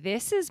 okay,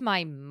 this is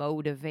my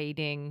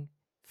motivating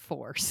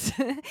force?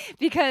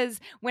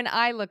 Because when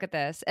I look at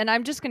this, and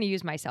I'm just going to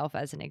use myself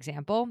as an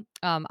example,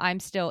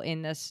 I'm still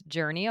in this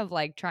journey of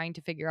like trying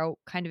to figure out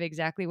kind of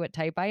exactly what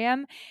type I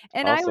am.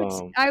 And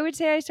Awesome. I would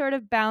say I sort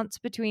of bounce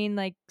between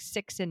like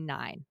 6 and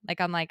 9.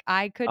 Like I'm like,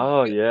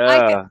 Oh,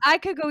 yeah. I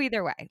could go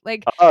either way.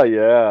 Like, Oh,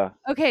 yeah.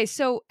 okay,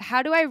 so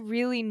how do I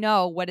really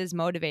know what is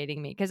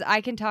motivating me? Because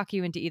I can talk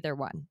you into either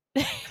one.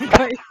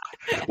 Like,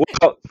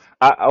 Well,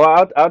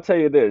 I'll tell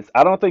you this.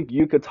 I don't think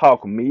you could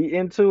talk me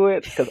into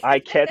it because I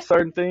catch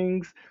certain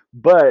things,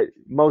 but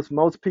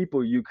most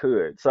people you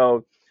could.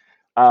 So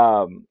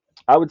um,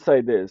 I would say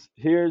this.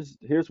 Here's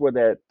where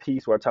that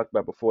piece where I talked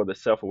about before, the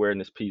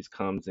self-awareness piece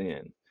comes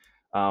in,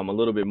 a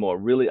little bit more.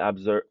 Really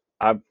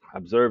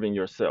observing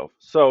yourself.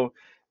 So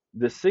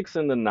the six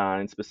and the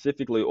nine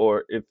specifically,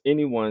 or if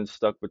anyone's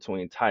stuck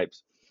between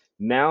types,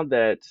 now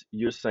that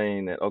you're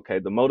saying that, okay,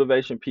 the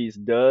motivation piece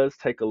does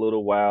take a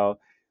little while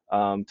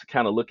to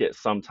kind of look at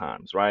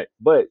sometimes, right?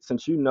 But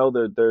since you know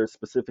that there's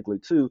specifically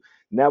two,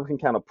 now we can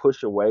kind of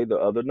push away the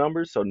other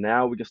numbers. So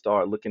now we can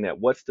start looking at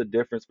what's the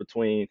difference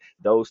between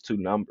those two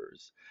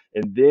numbers.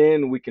 And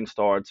then we can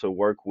start to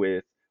work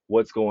with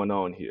what's going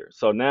on here.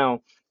 So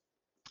now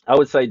I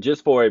would say,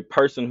 just for a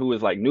person who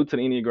is like new to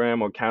the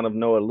Enneagram or kind of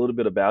know a little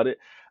bit about it,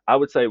 I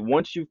would say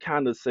once you've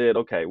kind of said,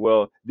 okay,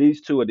 well,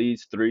 these two or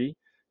these three,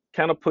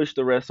 kind of push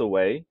the rest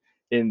away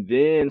and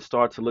then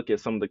start to look at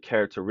some of the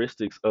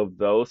characteristics of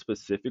those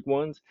specific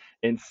ones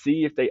and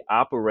see if they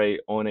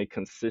operate on a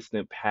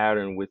consistent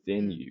pattern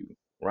within mm, you,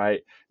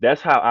 right?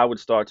 That's how I would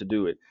start to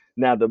do it.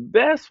 Now, the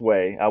best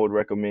way I would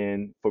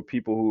recommend for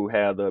people who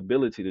have the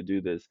ability to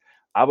do this,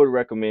 I would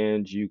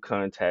recommend you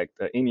contact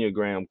an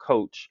Enneagram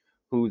coach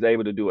who's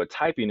able to do a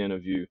typing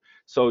interview,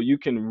 so you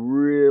can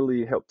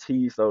really help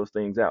tease those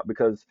things out.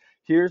 Because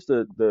here's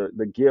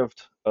the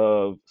gift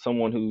of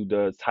someone who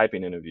does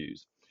typing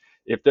interviews.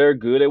 If they're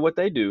good at what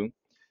they do,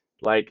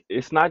 like,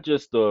 it's not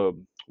just the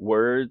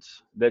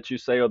words that you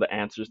say or the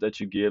answers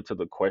that you give to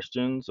the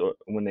questions or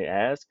when they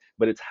ask,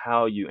 but it's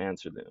how you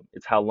answer them.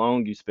 It's how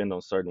long you spend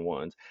on certain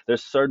ones.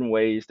 There's certain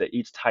ways that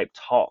each type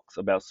talks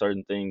about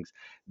certain things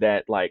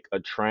that, like, a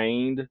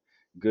trained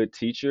good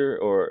teacher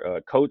or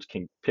a coach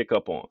can pick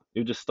up on.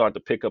 You just start to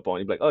pick up on.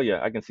 You're like, oh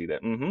yeah, I can see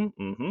that.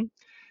 Mm-hmm. Mm-hmm.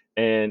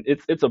 And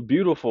it's a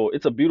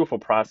beautiful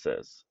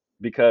process.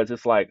 because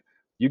it's like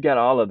you got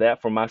all of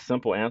that from my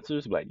simple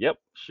answers. Like, yep,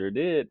 sure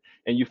did,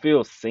 and you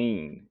feel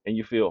seen and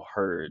you feel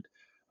heard,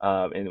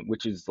 and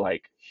which is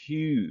like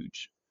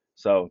huge.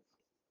 So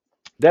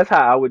that's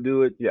how I would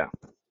do it. Yeah.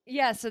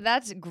 Yeah, so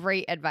that's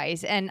great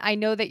advice. And I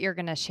know that you're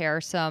going to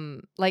share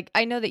some, like,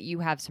 I know that you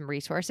have some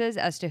resources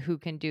as to who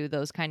can do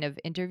those kind of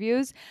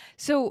interviews.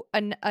 So,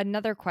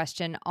 another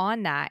question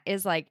on that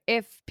is like,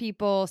 if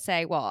people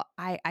say, well,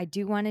 I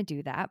do want to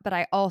do that, but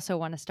I also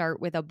want to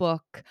start with a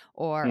book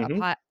or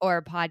hmm or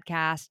a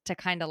podcast to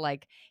kind of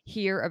like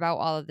hear about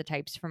all of the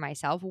types for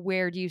myself,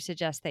 where do you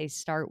suggest they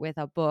start with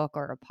a book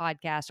or a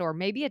podcast or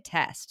maybe a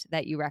test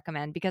that you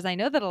recommend? Because I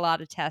know that a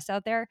lot of tests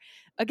out there,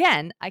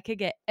 again, I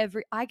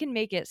can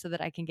make it so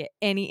that I can get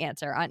any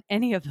answer on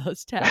any of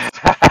those tests.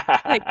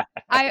 Like,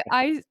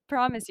 I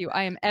promise you,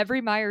 I am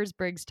every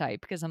Myers-Briggs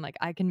type because I'm like,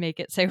 I can make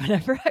it say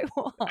whatever I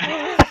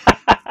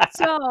want.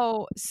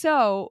 So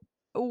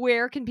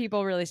where can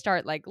people really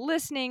start, like,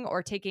 listening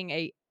or taking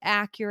a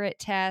accurate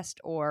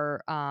test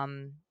or,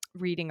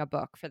 reading a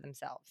book for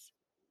themselves?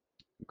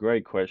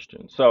 Great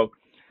question. So,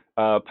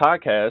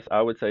 podcast,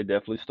 I would say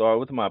definitely start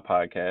with my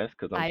podcast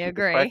because I'm I super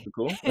agree.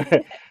 practical.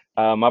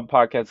 My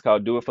podcast is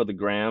called Do It for the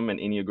Gram and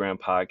Enneagram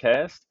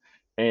Podcast,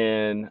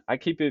 and I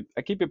keep it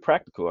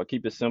practical. I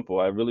keep it simple.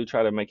 I really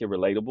try to make it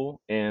relatable.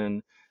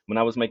 And when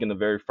I was making the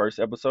very first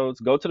episodes,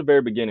 go to the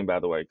very beginning, by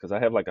the way, because I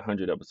have like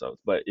 100 episodes.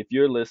 But if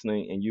you're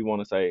listening and you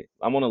want to say,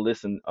 I want to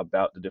listen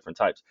about the different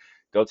types,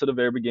 go to the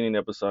very beginning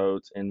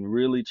episodes and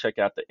really check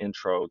out the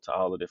intro to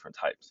all the different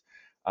types.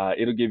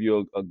 It'll give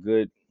you a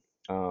good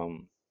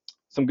um,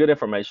 some good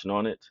information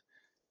on it,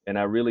 and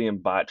I really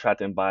try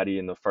to embody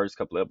in the first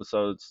couple of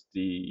episodes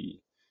the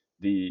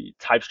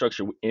type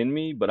structure in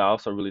me, but I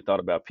also really thought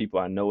about people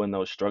I know in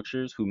those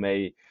structures who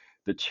may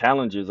the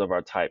challenges of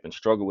our type and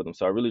struggle with them.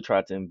 So I really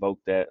tried to invoke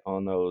that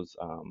on those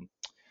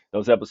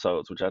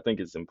episodes, which I think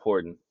is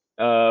important.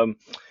 Um,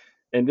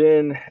 and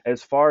then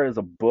as far as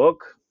a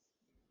book,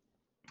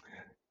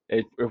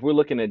 if we're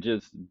looking at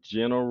just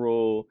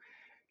general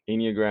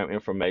Enneagram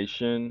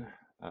information,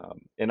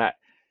 and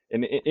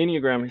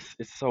Enneagram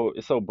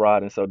is so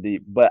broad and so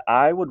deep, but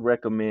I would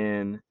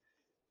recommend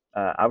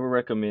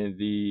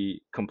the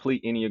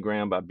Complete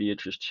Enneagram by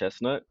Beatrice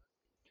Chestnut,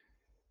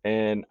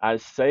 and I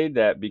say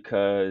that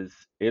because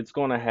it's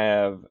going to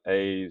have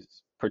a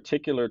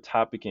particular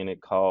topic in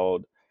it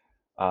called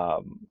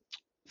um,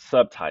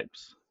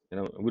 subtypes.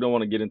 We don't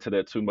want to get into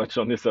that too much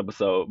on this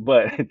episode,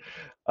 but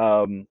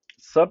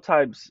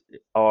subtypes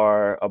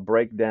are a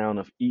breakdown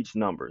of each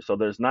number. So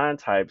there's nine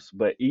types,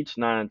 but each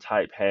nine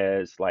type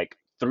has like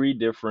three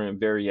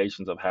different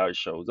variations of how it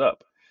shows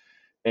up.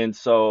 And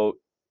so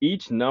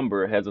each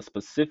number has a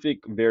specific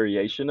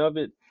variation of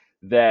it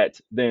that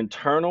the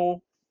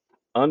internal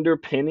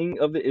underpinning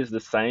of it is the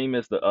same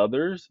as the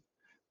others,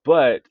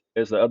 but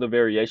as the other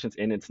variations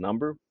in its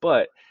number,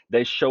 but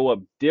they show up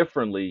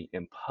differently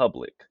in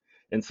public.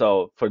 And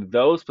so for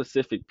those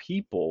specific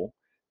people,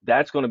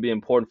 that's going to be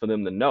important for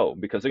them to know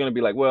because they're going to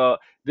be like, well,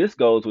 this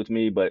goes with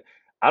me, but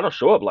I don't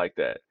show up like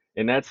that.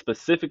 And that's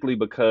specifically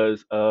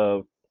because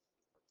of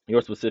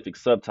your specific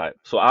subtype.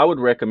 So I would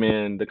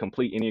recommend The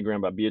Complete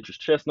Enneagram by Beatrice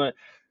Chestnut.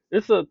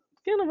 It's a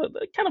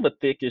kind of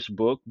a thickish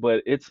book,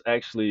 but it's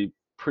actually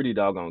pretty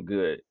doggone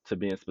good to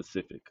being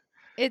specific.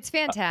 It's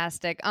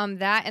fantastic.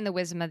 That and The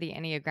Wisdom of the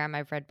Enneagram,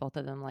 I've read both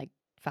of them like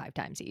 5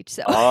 times each.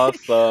 So,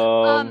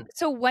 Awesome.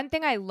 so one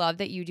thing I love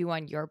that you do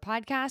on your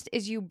podcast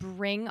is you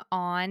bring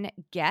on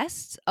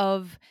guests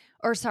of,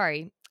 or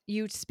sorry,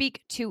 you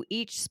speak to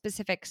each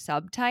specific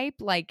subtype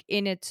like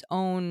in its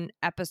own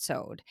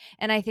episode.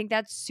 And I think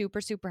that's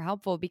super, super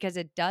helpful because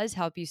it does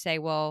help you say,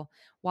 well,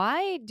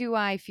 why do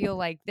I feel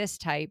like this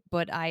type,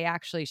 but I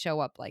actually show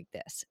up like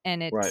this?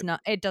 And Right.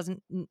 it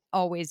doesn't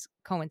always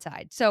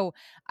coincide. So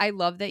I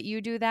love that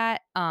you do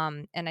that.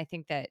 And I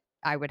think that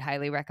I would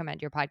highly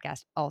recommend your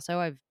podcast also.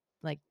 I've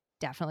like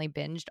definitely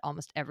binged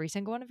almost every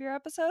single one of your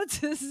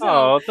episodes. So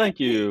Oh, thank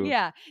you.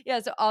 yeah.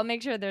 Yeah. So I'll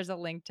make sure there's a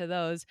link to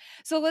those.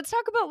 So let's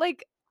talk about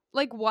like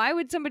why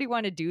would somebody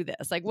want to do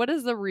this? Like what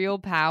is the real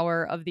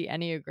power of the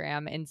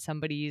Enneagram in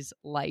somebody's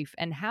life?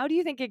 And how do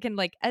you think it can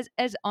like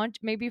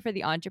maybe for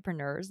the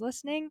entrepreneurs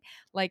listening,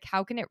 like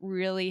how can it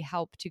really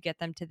help to get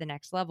them to the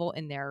next level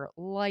in their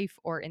life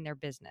or in their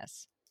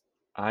business?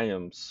 I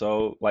am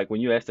so like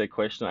when you asked that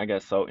question, I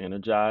got so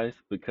energized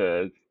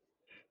because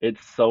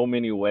it's so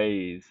many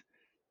ways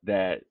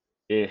that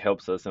it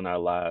helps us in our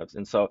lives.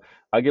 And so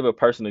I'll give a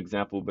personal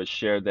example, but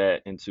share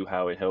that into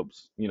how it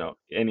helps,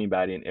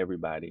 anybody and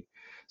everybody.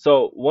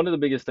 So one of the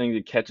biggest things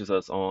it catches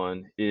us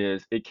on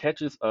is it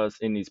catches us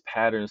in these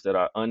patterns that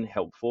are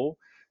unhelpful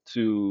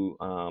to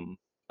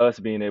us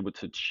being able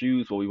to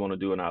choose what we want to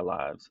do in our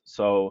lives.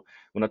 So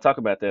when I talk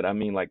about that, I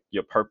mean like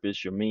your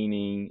purpose, your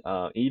meaning,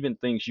 even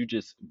things you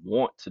just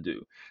want to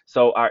do.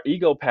 So our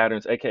ego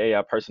patterns, aka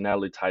our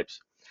personality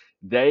types,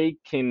 they're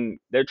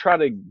trying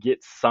to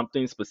get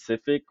something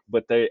specific,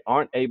 but they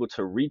aren't able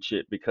to reach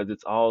it because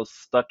it's all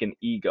stuck in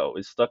ego,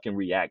 it's stuck in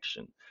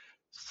reaction.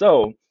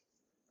 So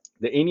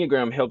the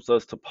Enneagram helps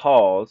us to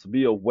pause,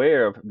 be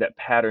aware of that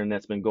pattern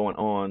that's been going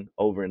on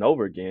over and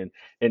over again,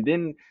 and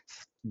then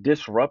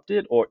disrupt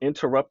it or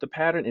interrupt the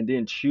pattern and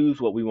then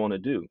choose what we want to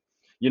do.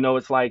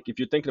 It's like if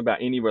you're thinking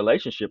about any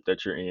relationship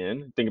that you're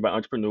in, think about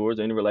entrepreneurs,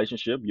 any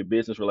relationship, your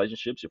business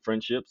relationships, your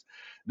friendships,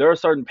 there are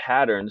certain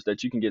patterns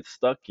that you can get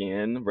stuck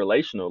in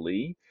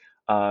relationally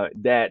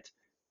that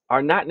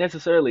are not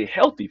necessarily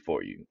healthy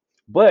for you.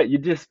 But you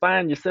just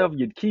find yourself,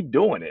 you keep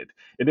doing it.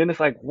 And then it's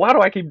like, why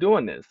do I keep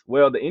doing this?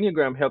 Well, the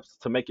Enneagram helps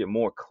to make it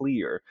more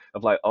clear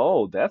of like,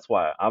 oh, that's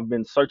why I've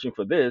been searching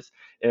for this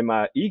and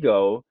my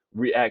ego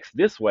reacts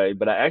this way,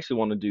 but I actually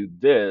want to do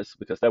this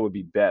because that would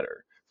be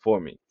better for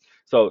me.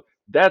 So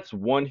that's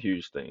one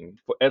huge thing.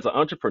 As an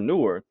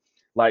entrepreneur,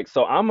 like,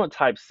 so I'm a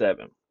type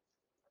 7,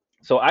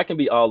 so I can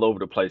be all over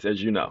the place,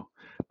 as you know.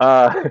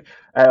 I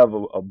have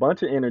a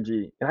bunch of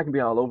energy and I can be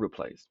all over the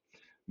place.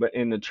 But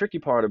and the tricky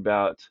part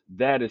about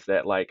that is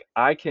that like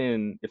I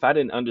can, if I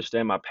didn't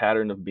understand my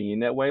pattern of being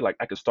that way, like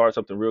I could start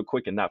something real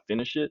quick and not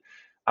finish it.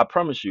 I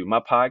promise you,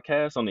 my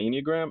podcast on the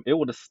Enneagram, it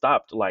would have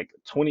stopped like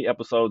 20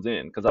 episodes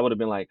in because I would have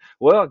been like,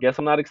 well, I guess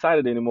I'm not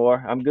excited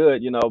anymore. I'm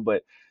good.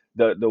 But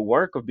the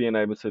work of being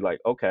able to like,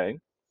 okay,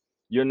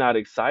 you're not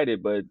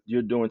excited, but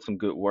you're doing some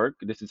good work.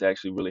 This is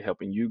actually really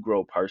helping you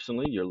grow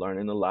personally. You're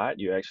learning a lot.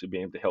 You're actually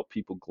being able to help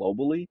people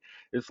globally.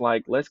 It's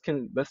like let's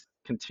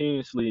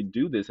continuously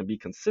do this and be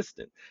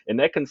consistent. And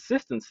that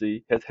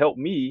consistency has helped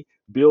me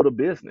build a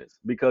business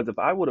because if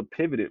I would have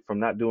pivoted from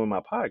not doing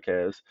my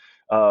podcast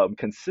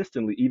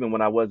consistently, even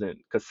when I wasn't,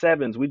 because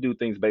sevens we do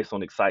things based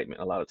on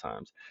excitement a lot of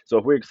times. So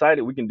if we're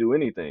excited, we can do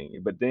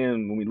anything. But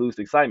then when we lose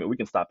the excitement, we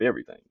can stop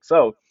everything.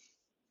 So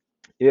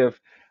if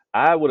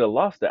I would have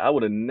lost it, I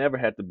would have never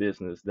had the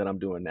business that I'm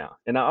doing now.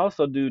 And I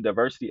also do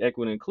diversity,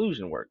 equity, and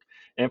inclusion work.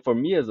 And for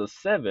me as a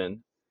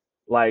 7,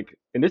 like,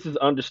 and this is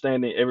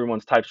understanding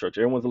everyone's type structure.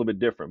 Everyone's a little bit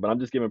different, but I'm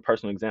just giving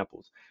personal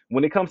examples.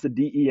 When it comes to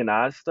DE and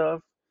I stuff,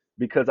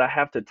 because I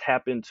have to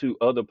tap into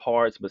other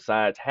parts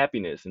besides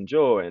happiness and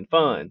joy and Mm.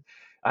 fun,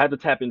 I have to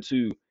tap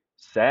into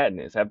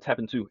sadness. I have to tap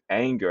into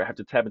anger. I have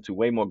to tap into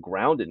way more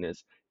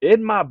groundedness.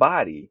 In my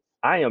body,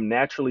 I am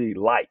naturally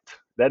light.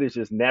 That is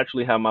just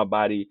naturally how my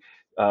body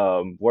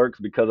works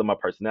because of my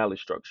personality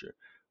structure.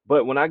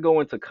 But when I go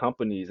into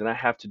companies and I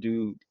have to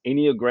do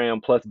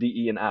Enneagram plus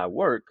DE and I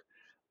work,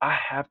 I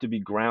have to be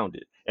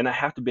grounded and I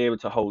have to be able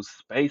to hold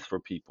space for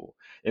people.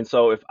 And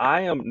so if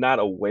I am not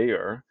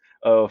aware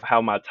of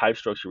how my type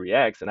structure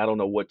reacts and I don't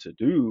know what to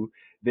do,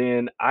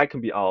 then I can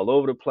be all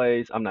over the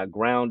place. I'm not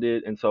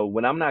grounded. And so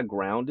when I'm not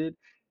grounded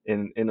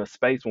in a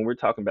space when we're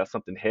talking about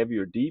something heavy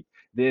or deep,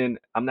 then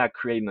I'm not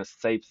creating a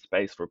safe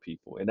space for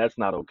people. And that's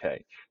not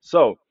okay.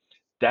 So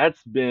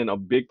that's been a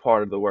big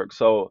part of the work.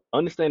 So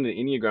understanding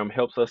the Enneagram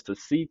helps us to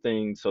see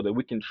things so that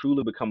we can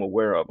truly become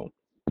aware of them.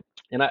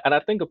 And I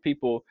think of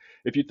people,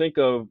 if you think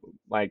of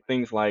like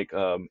things like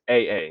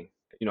AA,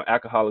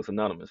 Alcoholics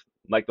Anonymous,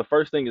 like the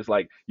first thing is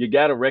like you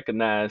got to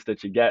recognize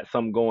that you got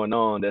something going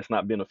on that's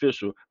not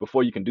beneficial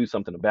before you can do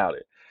something about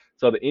it.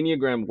 So the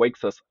Enneagram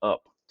wakes us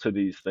up to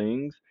these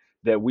things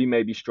that we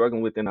may be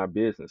struggling with in our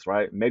business,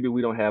 right? Maybe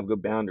we don't have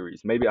good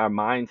boundaries. Maybe our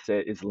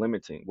mindset is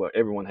limiting. Well,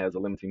 everyone has a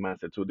limiting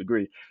mindset to a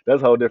degree.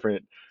 That's a whole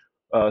different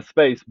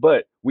space,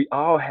 but we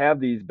all have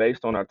these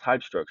based on our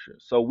type structure.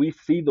 So we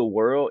see the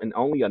world in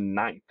only a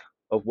ninth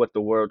of what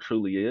the world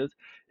truly is.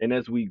 And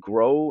as we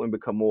grow and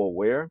become more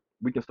aware,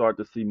 we can start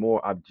to see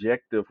more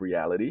objective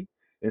reality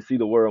and see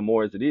the world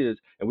more as it is.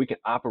 And we can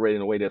operate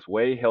in a way that's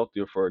way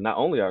healthier for not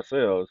only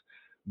ourselves,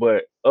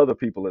 but other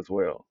people as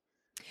well.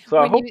 So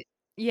I When hope, you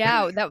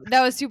Yeah, that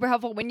was super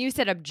helpful. When you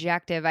said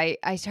objective,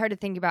 I started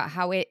thinking about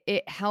how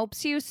it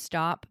helps you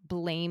stop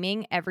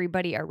blaming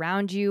everybody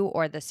around you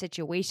or the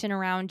situation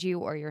around you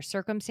or your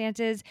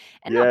circumstances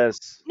and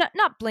yes,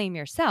 not blame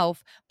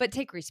yourself, but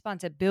take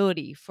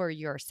responsibility for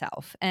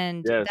yourself.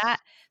 And that yes.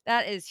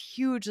 that is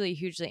hugely,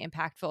 hugely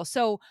impactful.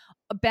 So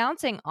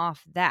bouncing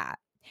off that,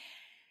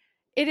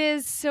 it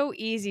is so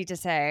easy to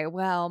say,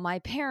 well, my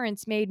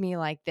parents made me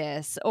like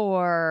this,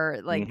 or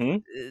like Hmm.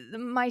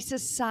 my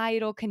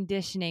societal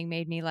conditioning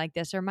made me like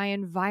this, or my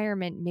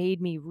environment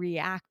made me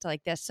react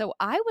like this. So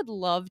I would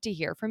love to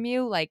hear from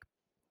you, like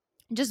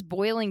just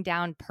boiling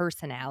down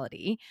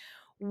personality.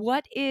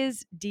 What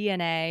is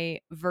DNA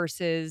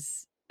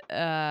versus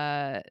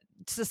uh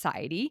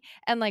society,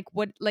 and like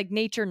what, like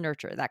nature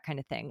nurture, that kind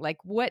of thing? Like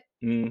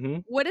Hmm.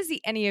 what does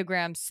the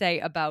Enneagram say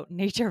about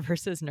nature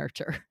versus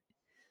nurture?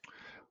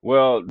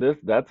 Well,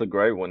 that's a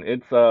great one.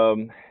 It's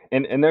and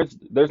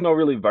there's no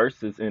really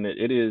verses in it.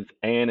 It is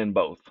and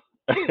both.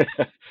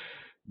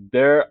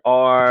 There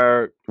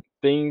are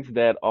things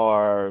that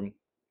are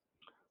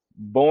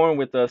born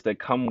with us that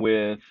come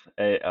with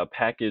a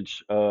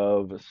package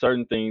of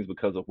certain things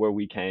because of where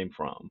we came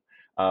from,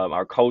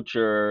 our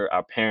culture,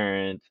 our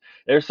parents.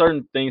 There's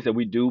certain things that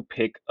we do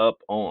pick up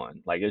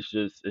on. Like it's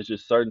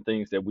just certain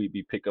things that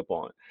we pick up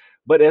on.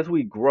 But as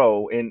we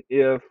grow,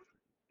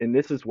 and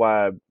this is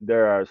why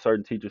there are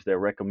certain teachers that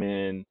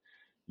recommend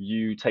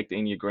you take the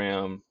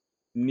Enneagram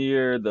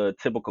near the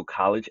typical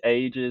college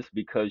ages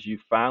because you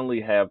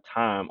finally have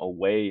time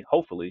away,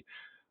 hopefully,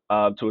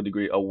 to a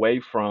degree away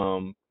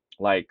from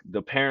like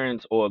the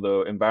parents or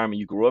the environment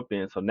you grew up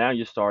in. So now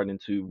you're starting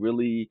to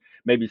really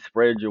maybe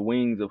spread your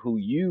wings of who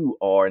you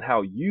are and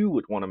how you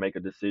would want to make a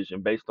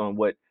decision based on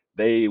what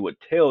they would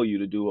tell you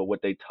to do or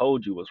what they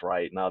told you was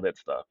right and all that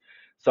stuff.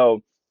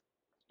 So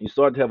you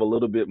start to have a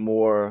little bit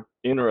more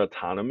inner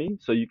autonomy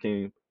so you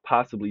can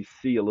possibly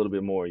see a little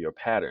bit more of your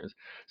patterns.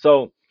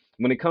 So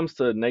when it comes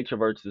to nature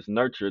versus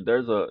nurture,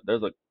 there's a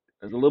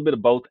little bit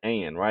of both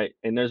and, right?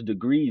 And there's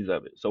degrees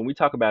of it. So when we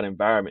talk about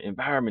environment,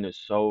 environment is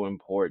so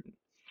important.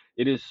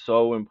 It is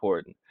so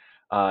important.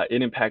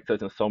 It impacts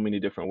us in so many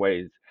different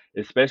ways,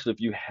 especially if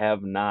you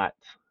have not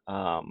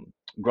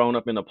grown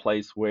up in a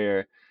place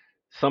where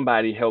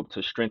somebody helped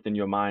to strengthen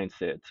your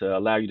mindset to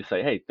allow you to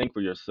say, hey, think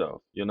for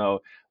yourself,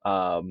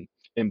 um,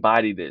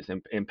 embody this,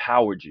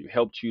 empowered you,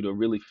 helped you to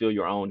really feel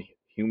your own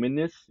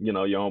humanness,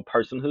 your own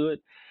personhood.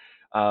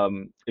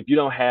 If you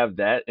don't have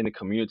that and the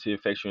community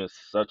affects you in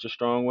such a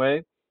strong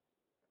way,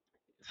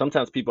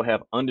 sometimes people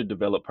have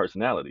underdeveloped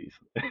personalities.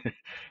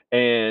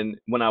 And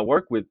when I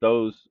work with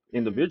those Mm,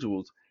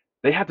 individuals,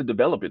 they have to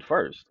develop it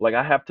first. Like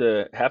I have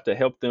to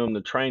help them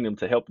to train them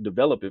to help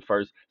develop it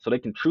first so they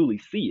can truly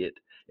see it.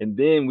 And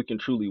then we can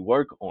truly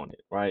work on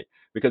it, right?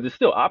 Because it's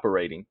still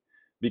operating.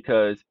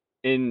 Because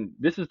in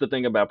this is the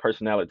thing about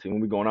personality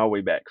when we're going all the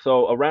way back.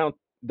 So around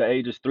the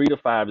ages 3 to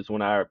 5 is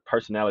when our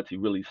personality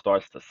really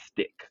starts to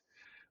stick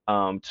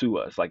to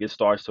us. Like it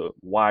starts to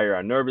wire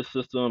our nervous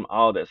system,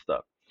 all that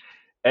stuff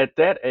at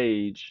that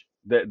age,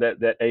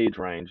 that age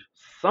range,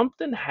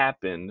 something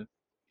happened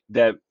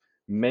that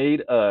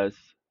made us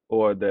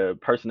or the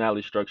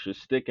personality structure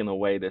stick in a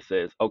way that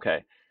says,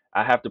 okay,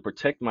 I have to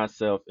protect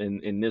myself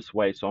in this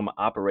way, so I'm gonna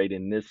operate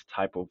in this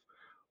type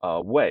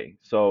of way.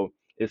 So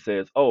it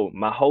says, oh,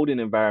 my holding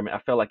environment, I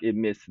felt like it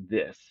missed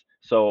this.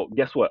 So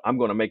guess what? I'm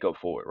gonna make up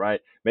for it,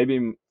 right?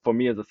 Maybe for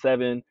me as a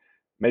 7,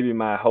 maybe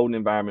my holding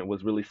environment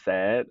was really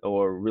sad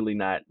or really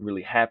not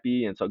really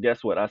happy, and so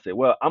guess what? I said,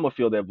 well, I'm gonna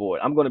fill that void.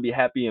 I'm gonna be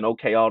happy and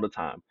okay all the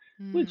time,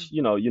 which mm.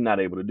 you're not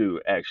able to do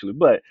actually,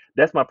 but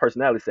that's my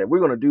personality said we're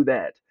going to do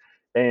that.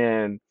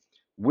 And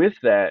with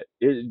that,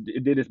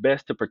 it did its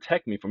best to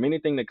protect me from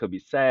anything that could be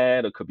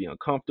sad or could be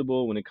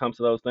uncomfortable when it comes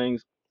to those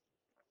things,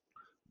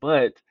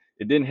 but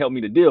it didn't help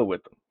me to deal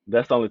with them.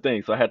 That's the only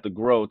thing. So I had to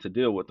grow to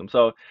deal with them.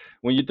 So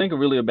when you think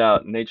really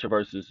about nature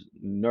versus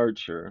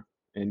nurture,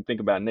 and you think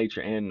about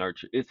nature and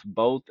nurture, it's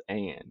both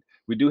and.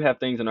 We do have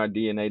things in our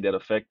DNA that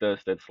affect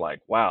us that's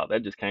like, wow,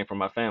 that just came from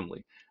my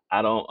family.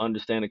 I don't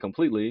understand it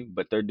completely,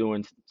 but they're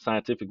doing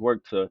scientific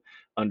work to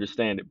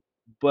understand it.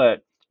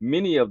 But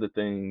many of the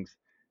things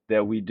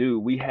that we do,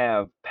 we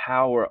have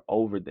power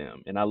over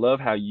them. And I love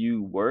how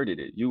you worded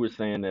it. You were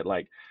saying that,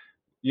 like,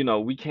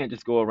 we can't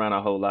just go around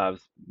our whole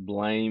lives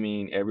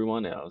blaming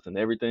everyone else and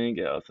everything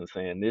else and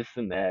saying this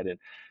and that and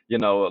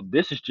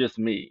this is just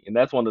me. And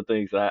that's one of the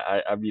things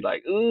I'd be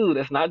like, ooh,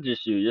 that's not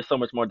just you. You're so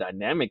much more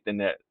dynamic than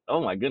that.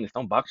 Oh my goodness,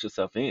 don't box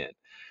yourself in.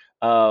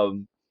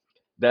 Um,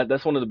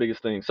 that's one of the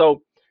biggest things.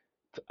 So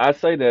I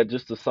say that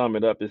just to sum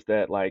it up is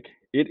that like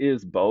it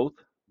is both,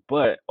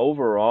 but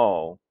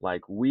overall,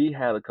 like we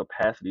have a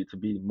capacity to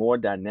be more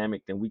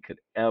dynamic than we could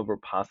ever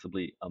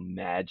possibly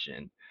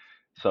imagine.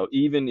 So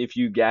even if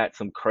you got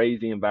some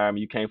crazy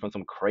environment, you came from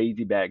some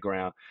crazy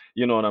background,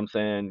 you know what I'm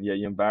saying? Yeah,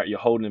 your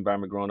holding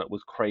environment growing up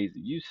was crazy.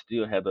 You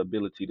still have the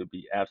ability to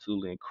be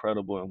absolutely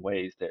incredible in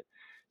ways that,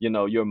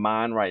 your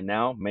mind right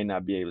now may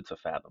not be able to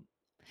fathom.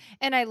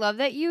 And I love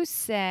that you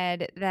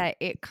said that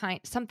it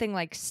something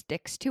like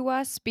sticks to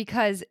us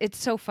because it's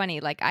so funny.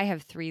 Like I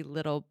have 3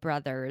 little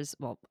brothers,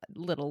 well,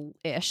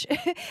 little-ish.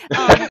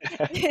 um,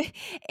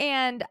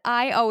 and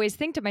I always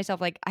think to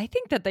myself, like, I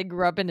think that they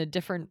grew up in a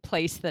different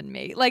place than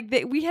me. Like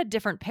we had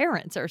different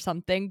parents or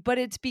something, but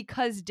it's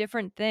because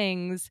different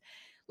things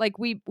like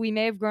we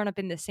may have grown up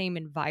in the same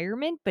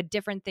environment, but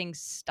different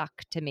things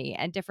stuck to me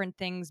and different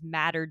things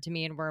mattered to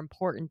me and were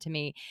important to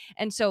me.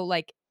 And so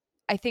like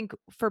I think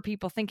for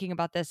people thinking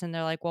about this and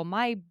they're like, well,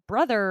 my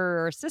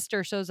brother or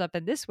sister shows up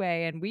in this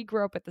way and we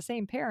grew up with the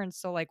same parents.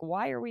 So like,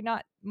 why are we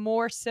not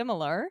more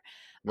similar?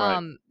 Right.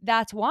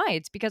 That's why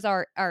it's because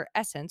our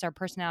essence, our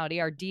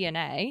personality, our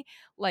DNA,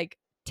 like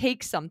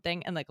takes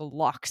something and like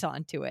locks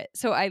onto it.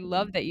 So I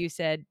love that Mhm. you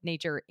said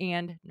nature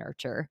and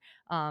nurture.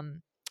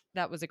 Um,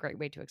 that was a great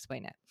way to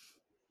explain it.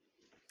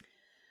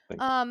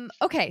 Thank you.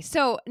 Okay,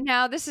 so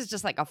now this is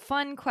just like a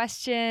fun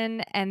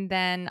question, and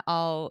then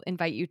I'll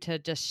invite you to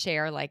just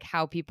share like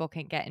how people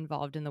can get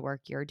involved in the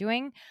work you're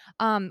doing.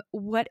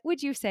 What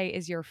would you say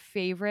is your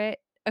favorite?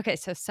 Okay,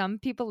 so some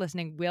people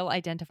listening will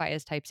identify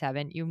as type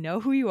 7. You know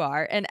who you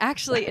are. And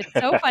actually, it's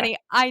so funny.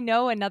 I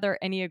know another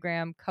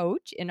Enneagram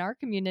coach in our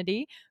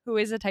community who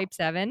is a type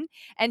 7.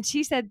 And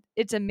she said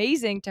it's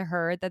amazing to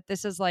her that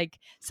this is like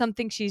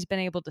something she's been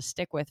able to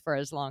stick with for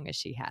as long as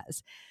she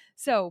has.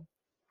 So,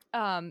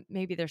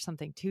 maybe there's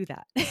something to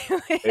that.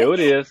 Oh, it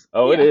is.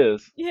 Oh, it Yeah.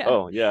 is. Yeah.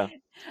 Oh, yeah.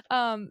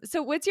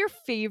 So what's your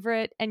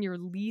favorite and your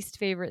least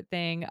favorite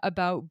thing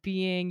about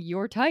being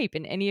your type,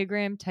 an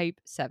Enneagram type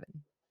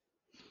 7?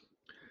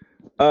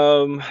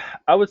 Um,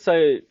 I would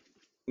say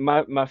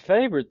my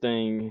favorite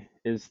thing.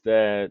 is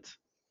that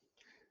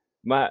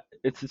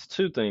it's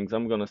two things.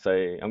 I'm gonna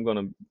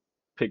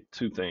pick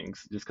two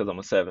things just because I'm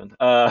a seven.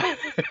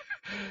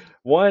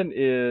 One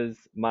is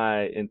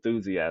my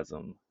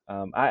enthusiasm.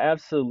 I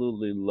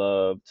absolutely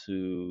love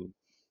to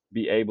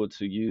be able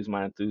to use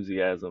my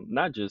enthusiasm,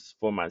 not just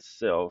for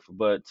myself,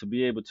 but to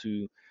be able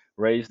to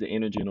raise the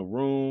energy in a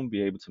room,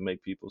 be able to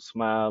make people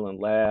smile and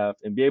laugh,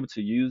 and be able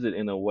to use it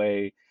in a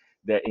way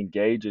that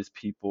engages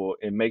people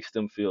and makes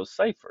them feel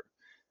safer.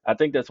 I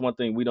think that's one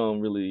thing we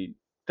don't really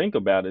think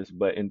about is,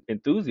 but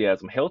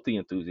enthusiasm, healthy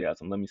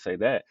enthusiasm, let me say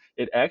that,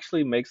 it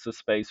actually makes the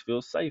space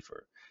feel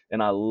safer.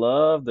 And I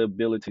love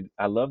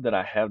that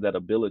I have that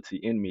ability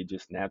in me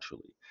just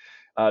naturally.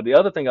 The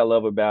other thing I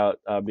love about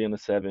being a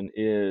seven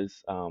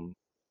is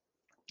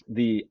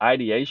the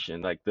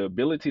ideation, like the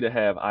ability to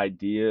have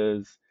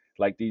ideas,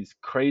 like these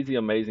crazy,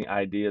 amazing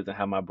ideas and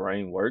how my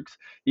brain works,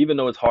 even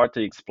though it's hard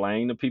to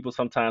explain to people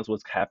sometimes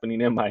what's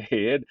happening in my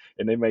head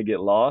and they may get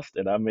lost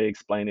and I may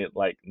explain it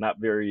like not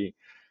very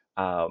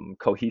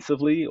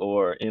cohesively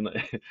or in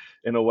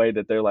in a way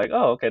that they're like,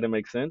 oh, okay, that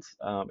makes sense.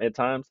 At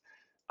times,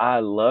 I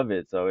love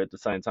it though. At the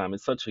same time,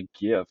 it's such a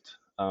gift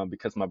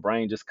because my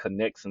brain just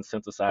connects and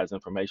synthesizes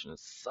information in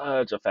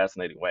such a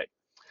fascinating way.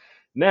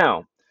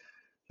 Now,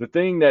 the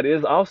thing that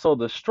is also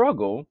the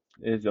struggle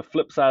is the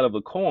flip side of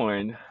the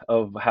coin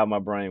of how my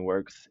brain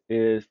works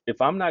is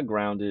if I'm not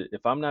grounded,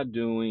 if I'm not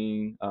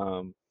doing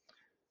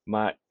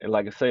my,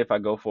 like I say, if I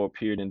go for a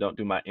period and don't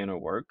do my inner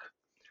work,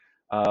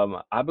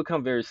 I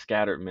become very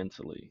scattered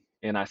mentally,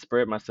 and I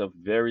spread myself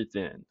very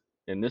thin.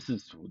 And this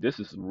is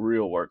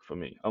real work for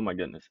me. Oh my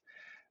goodness.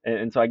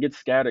 And so I get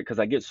scattered because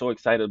I get so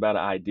excited about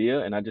an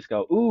idea, and I just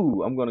go,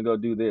 "Ooh, I'm gonna go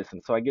do this."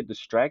 And so I get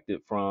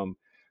distracted from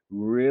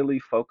really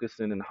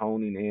focusing and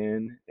honing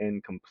in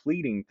and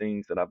completing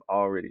things that I've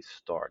already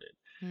started.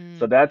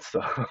 So Hmm. that's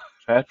a,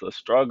 that's a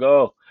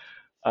struggle.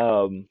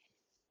 Um,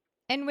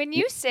 And when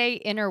y- you say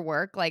inner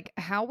work, like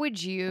how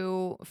would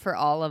you, for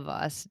all of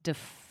us,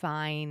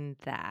 define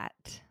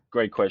that?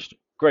 Great question.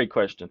 Great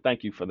question.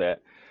 Thank you for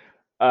that.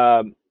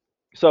 Um,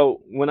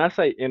 so when I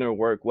say inner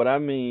work, what I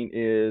mean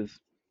is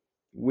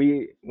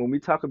we when we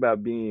talk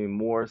about being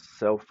more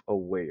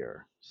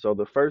self-aware. So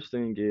the first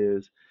thing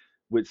is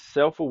with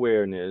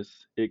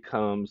self-awareness, it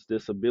comes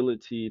this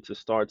ability to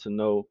start to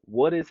know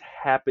what is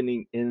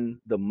happening in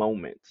the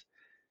moment.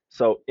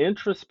 So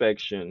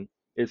introspection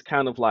is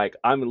kind of like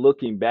I'm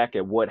looking back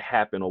at what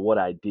happened or what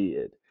I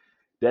did.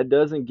 That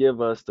doesn't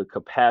give us the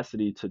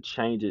capacity to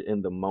change it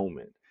in the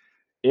moment.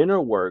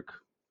 Inner work,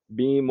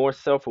 being more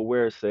self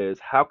aware, says,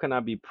 how can I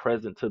be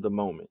present to the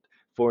moment?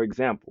 For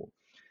example,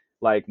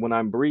 like when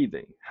I'm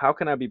breathing, how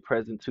can I be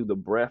present to the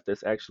breath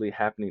that's actually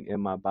happening in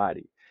my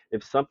body?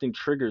 If something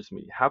triggers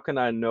me, how can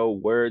I know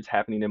words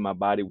happening in my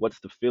body? What's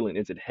the feeling?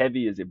 Is it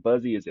heavy? Is it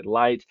buzzy? Is it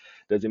light?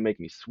 Does it make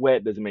me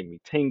sweat? Does it make me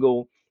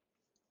tingle?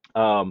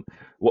 um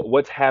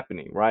what's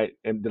happening, right?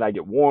 And did I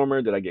get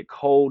warmer, did I get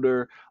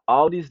colder?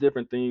 All these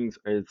different things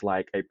is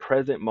like a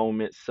present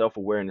moment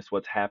self-awareness,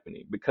 what's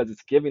happening, because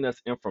it's giving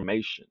us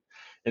information.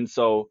 And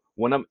so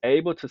when I'm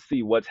able to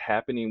see what's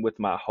happening with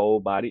my whole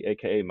body,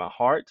 aka my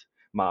heart,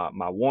 my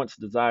wants,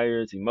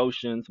 desires,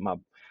 emotions,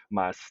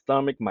 my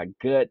stomach, my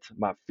gut,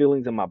 my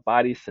feelings in my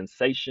body,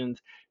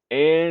 sensations,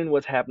 and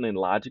what's happening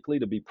logically,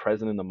 to be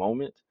present in the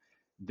moment,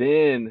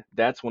 then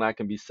that's when I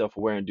can be self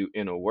aware and do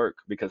inner work,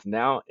 because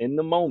now in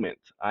the moment,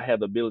 I have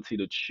the ability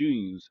to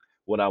choose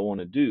what I want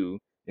to do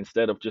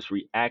instead of just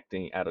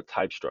reacting at a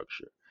type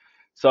structure.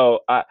 So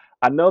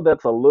I know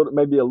that's a little,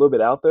 maybe a little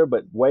bit out there,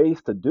 but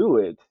ways to do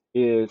it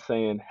is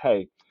saying,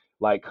 hey,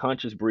 like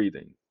conscious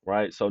breathing,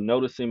 right? So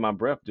noticing my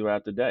breath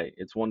throughout the day.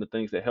 It's one of the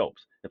things that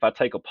helps. If I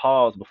take a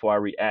pause before I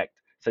react,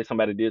 say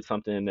somebody did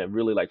something that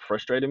really like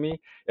frustrated me,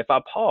 if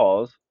I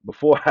pause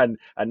before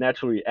I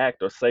naturally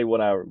react or say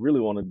what I really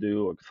want to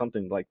do or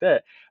something like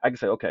that, I can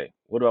say, okay,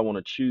 what do I want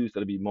to choose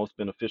that'll be most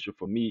beneficial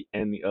for me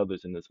and the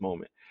others in this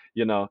moment?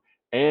 You know,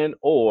 and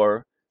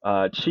or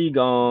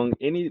qigong,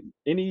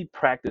 any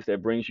practice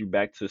that brings you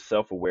back to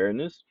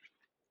self-awareness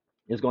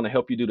is going to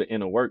help you do the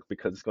inner work,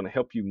 because it's going to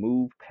help you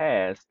move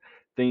past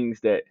things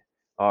that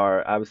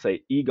are, I would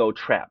say, ego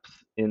traps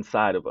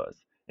inside of us,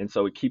 and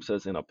so it keeps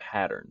us in a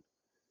pattern.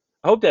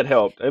 I hope that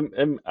helped,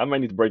 and I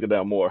might need to break it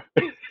down more.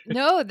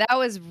 No, that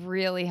was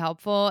really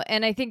helpful.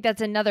 And I think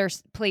that's another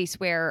place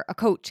where a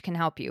coach can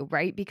help you,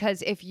 right?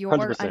 Because if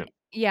you're, 100%.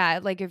 yeah,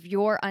 like if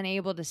you're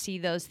unable to see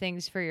those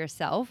things for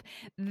yourself,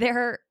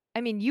 they're,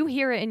 I mean, you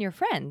hear it in your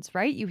friends,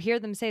 right? You hear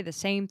them say the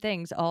same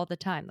things all the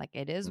time, like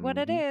it is what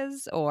it Hmm.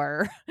 is,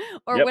 or,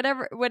 or Yep.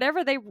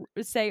 whatever they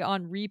say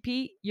on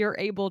repeat. You're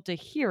able to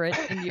hear it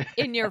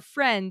in your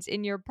friends,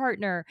 in your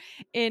partner,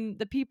 in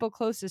the people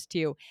closest to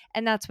you,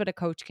 and that's what a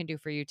coach can do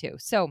for you too.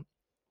 So,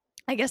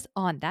 I guess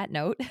on that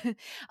note,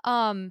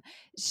 um,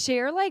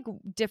 share like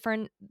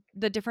different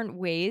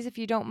ways, if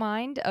you don't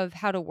mind, of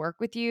how to work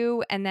with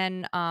you, and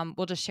then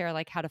we'll just share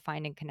like how to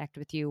find and connect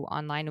with you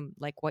online and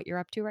like what you're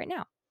up to right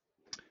now.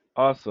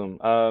 Awesome.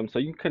 So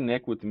you can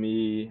connect with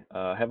me.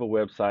 I have a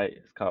website.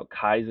 It's called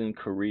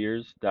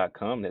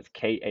kaizencareers.com. That's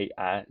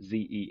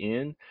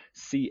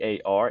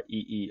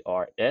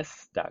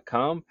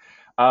KaizenCareers.com.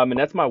 And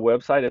that's my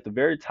website. At the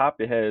very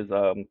top, it has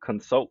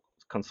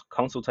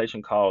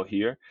consultation call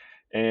here.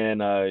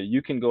 And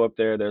you can go up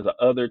there. There's a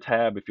other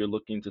tab if you're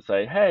looking to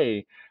say,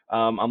 hey,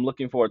 I'm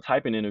looking for a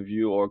typing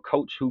interview or a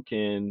coach who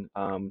can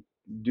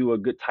do a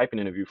good typing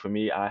interview for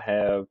me. I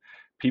have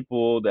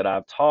people that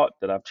I've taught,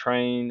 that I've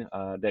trained,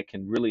 that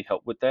can really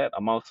help with that.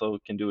 I'm also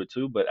can do it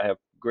too, but I have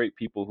great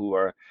people who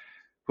are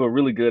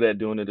really good at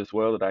doing it as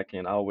well. That I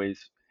can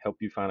always help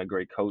you find a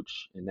great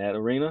coach in that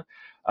arena.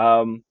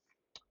 Um,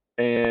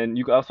 and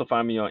you can also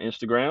find me on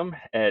Instagram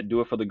at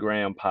Do It For The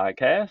Gram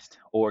Podcast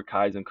or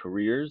Kaizen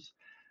Careers.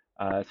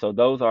 So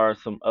those are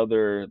some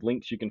other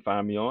links you can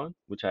find me on,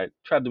 which I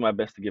try to do my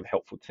best to give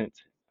helpful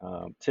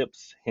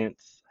tips,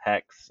 hints,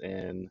 hacks,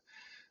 and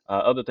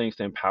other things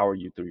to empower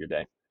you through your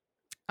day.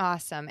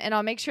 Awesome. And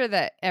I'll make sure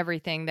that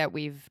everything that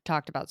we've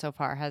talked about so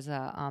far has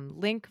a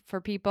link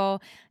for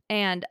people.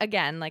 And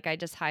again, like I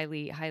just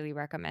highly, highly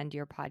recommend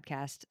your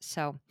podcast.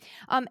 So,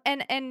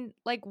 and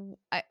like,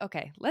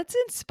 okay, let's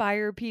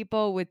inspire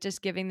people with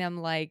just giving them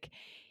like,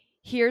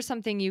 here's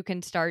something you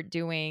can start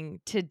doing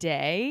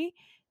today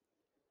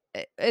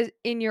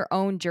in your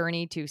own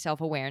journey to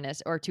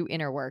self-awareness or to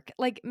inner work,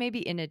 like maybe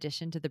in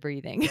addition to the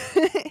breathing.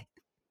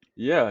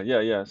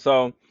 Yeah.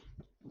 So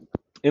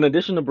in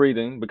addition to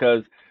breathing,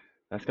 because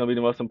that's going to be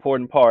the most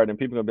important part, and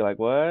people are going to be like,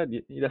 "What?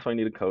 That's why you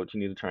need a coach, you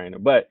need a trainer."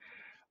 But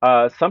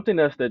something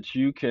else that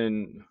you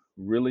can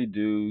really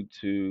do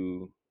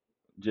to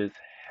just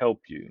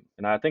help you,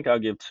 and I think I'll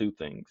give two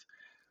things.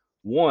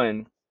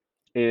 One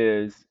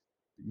is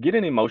get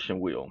an emotion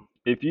wheel.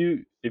 If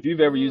you've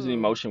ever used an Ooh.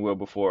 emotion wheel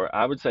before,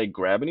 I would say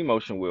grab an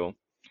emotion wheel.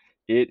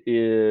 It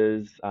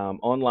is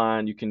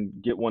online. You can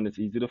get one that's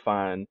easy to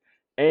find.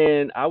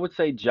 And I would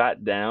say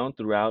jot down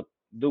throughout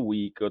the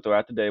week or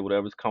throughout the day,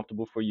 whatever's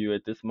comfortable for you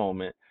at this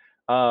moment.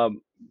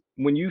 Um,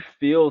 when you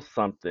feel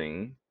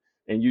something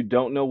and you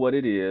don't know what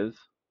it is,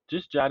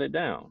 just jot it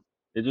down.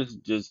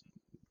 Just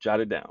jot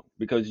it down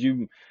because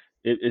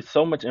it's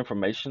so much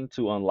information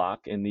to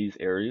unlock in these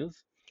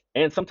areas.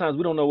 And sometimes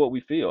we don't know what we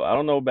feel. I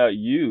don't know about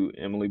you,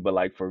 Emily, but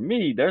like for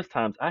me, there's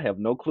times I have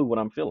no clue what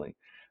I'm feeling.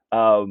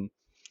 Um,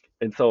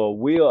 and so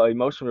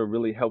emotion wheel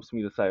really helps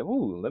me to say,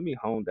 ooh, let me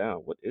hone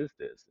down. What is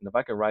this? And if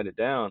I can write it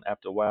down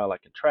after a while, I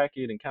can track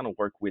it and kind of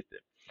work with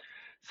it.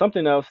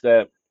 Something else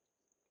that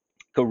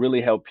could really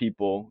help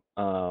people,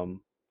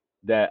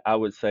 that I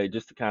would say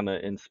just to kind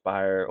of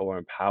inspire or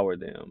empower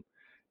them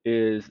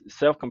is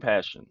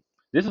self-compassion.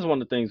 This is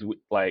one of the things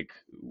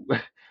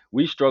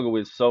we struggle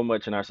with so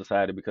much in our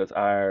society because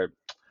our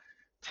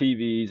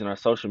TVs and our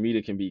social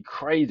media can be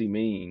crazy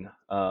mean,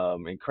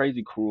 and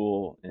crazy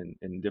cruel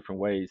in different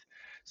ways.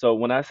 So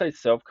when I say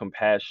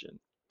self-compassion,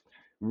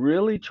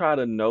 really try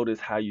to notice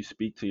how you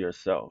speak to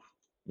yourself.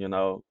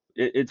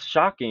 It's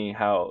shocking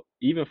how,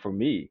 even for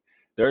me,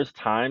 there's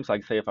times,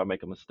 like, say, if I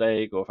make a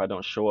mistake or if I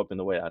don't show up in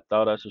the way I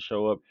thought I should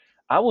show up,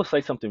 I will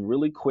say something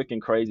really quick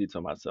and crazy to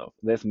myself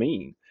that's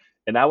mean.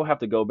 And I will have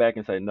to go back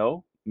and say,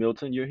 no,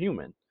 Milton, you're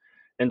human.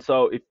 And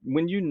so if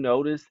when you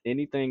notice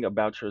anything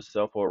about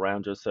yourself or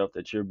around yourself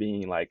that you're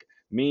being like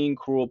mean,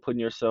 cruel, putting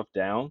yourself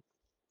down,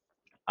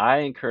 I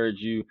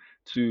encourage you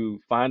to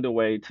find a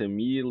way to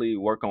immediately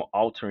work on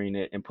altering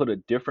it and put a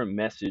different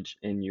message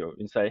in you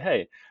and say,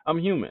 hey, I'm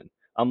human.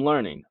 I'm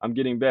learning. I'm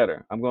getting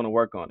better. I'm going to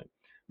work on it.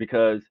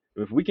 Because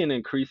if we can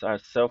increase our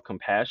self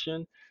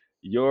compassion,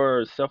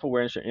 your self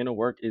awareness, your inner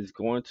work is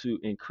going to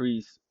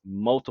increase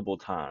multiple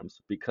times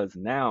because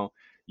now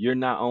you're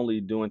not only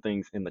doing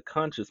things in the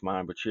conscious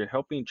mind, but you're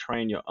helping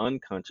train your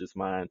unconscious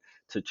mind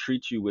to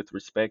treat you with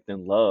respect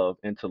and love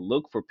and to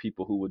look for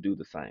people who will do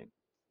the same.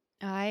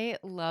 I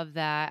love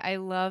that. I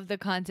love the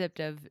concept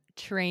of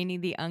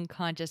training the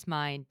unconscious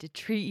mind to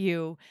treat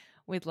you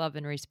with love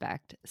and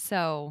respect.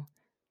 So,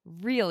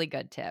 really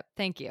good tip.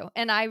 Thank you.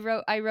 And I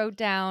wrote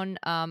down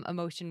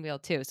emotion wheel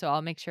too. So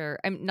I'll make sure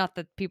I'm not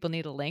that people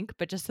need a link,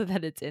 but just so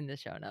that it's in the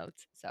show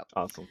notes. So,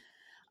 Awesome.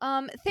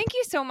 thank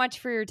you so much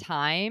for your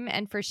time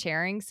and for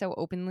sharing so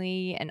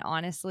openly and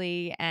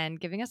honestly and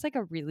giving us like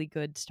a really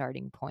good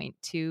starting point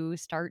to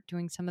start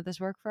doing some of this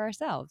work for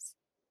ourselves.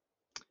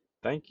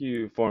 Thank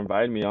you for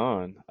inviting me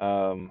on.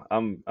 I'm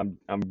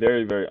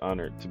very, very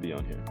honored to be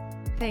on here.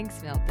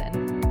 Thanks,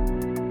 Milton.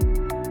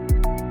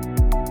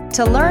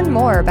 To learn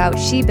more about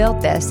She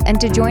Built This and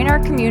to join our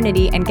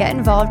community and get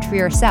involved for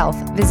yourself,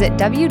 visit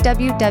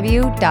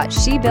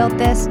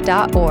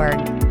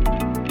www.shebuiltthis.org.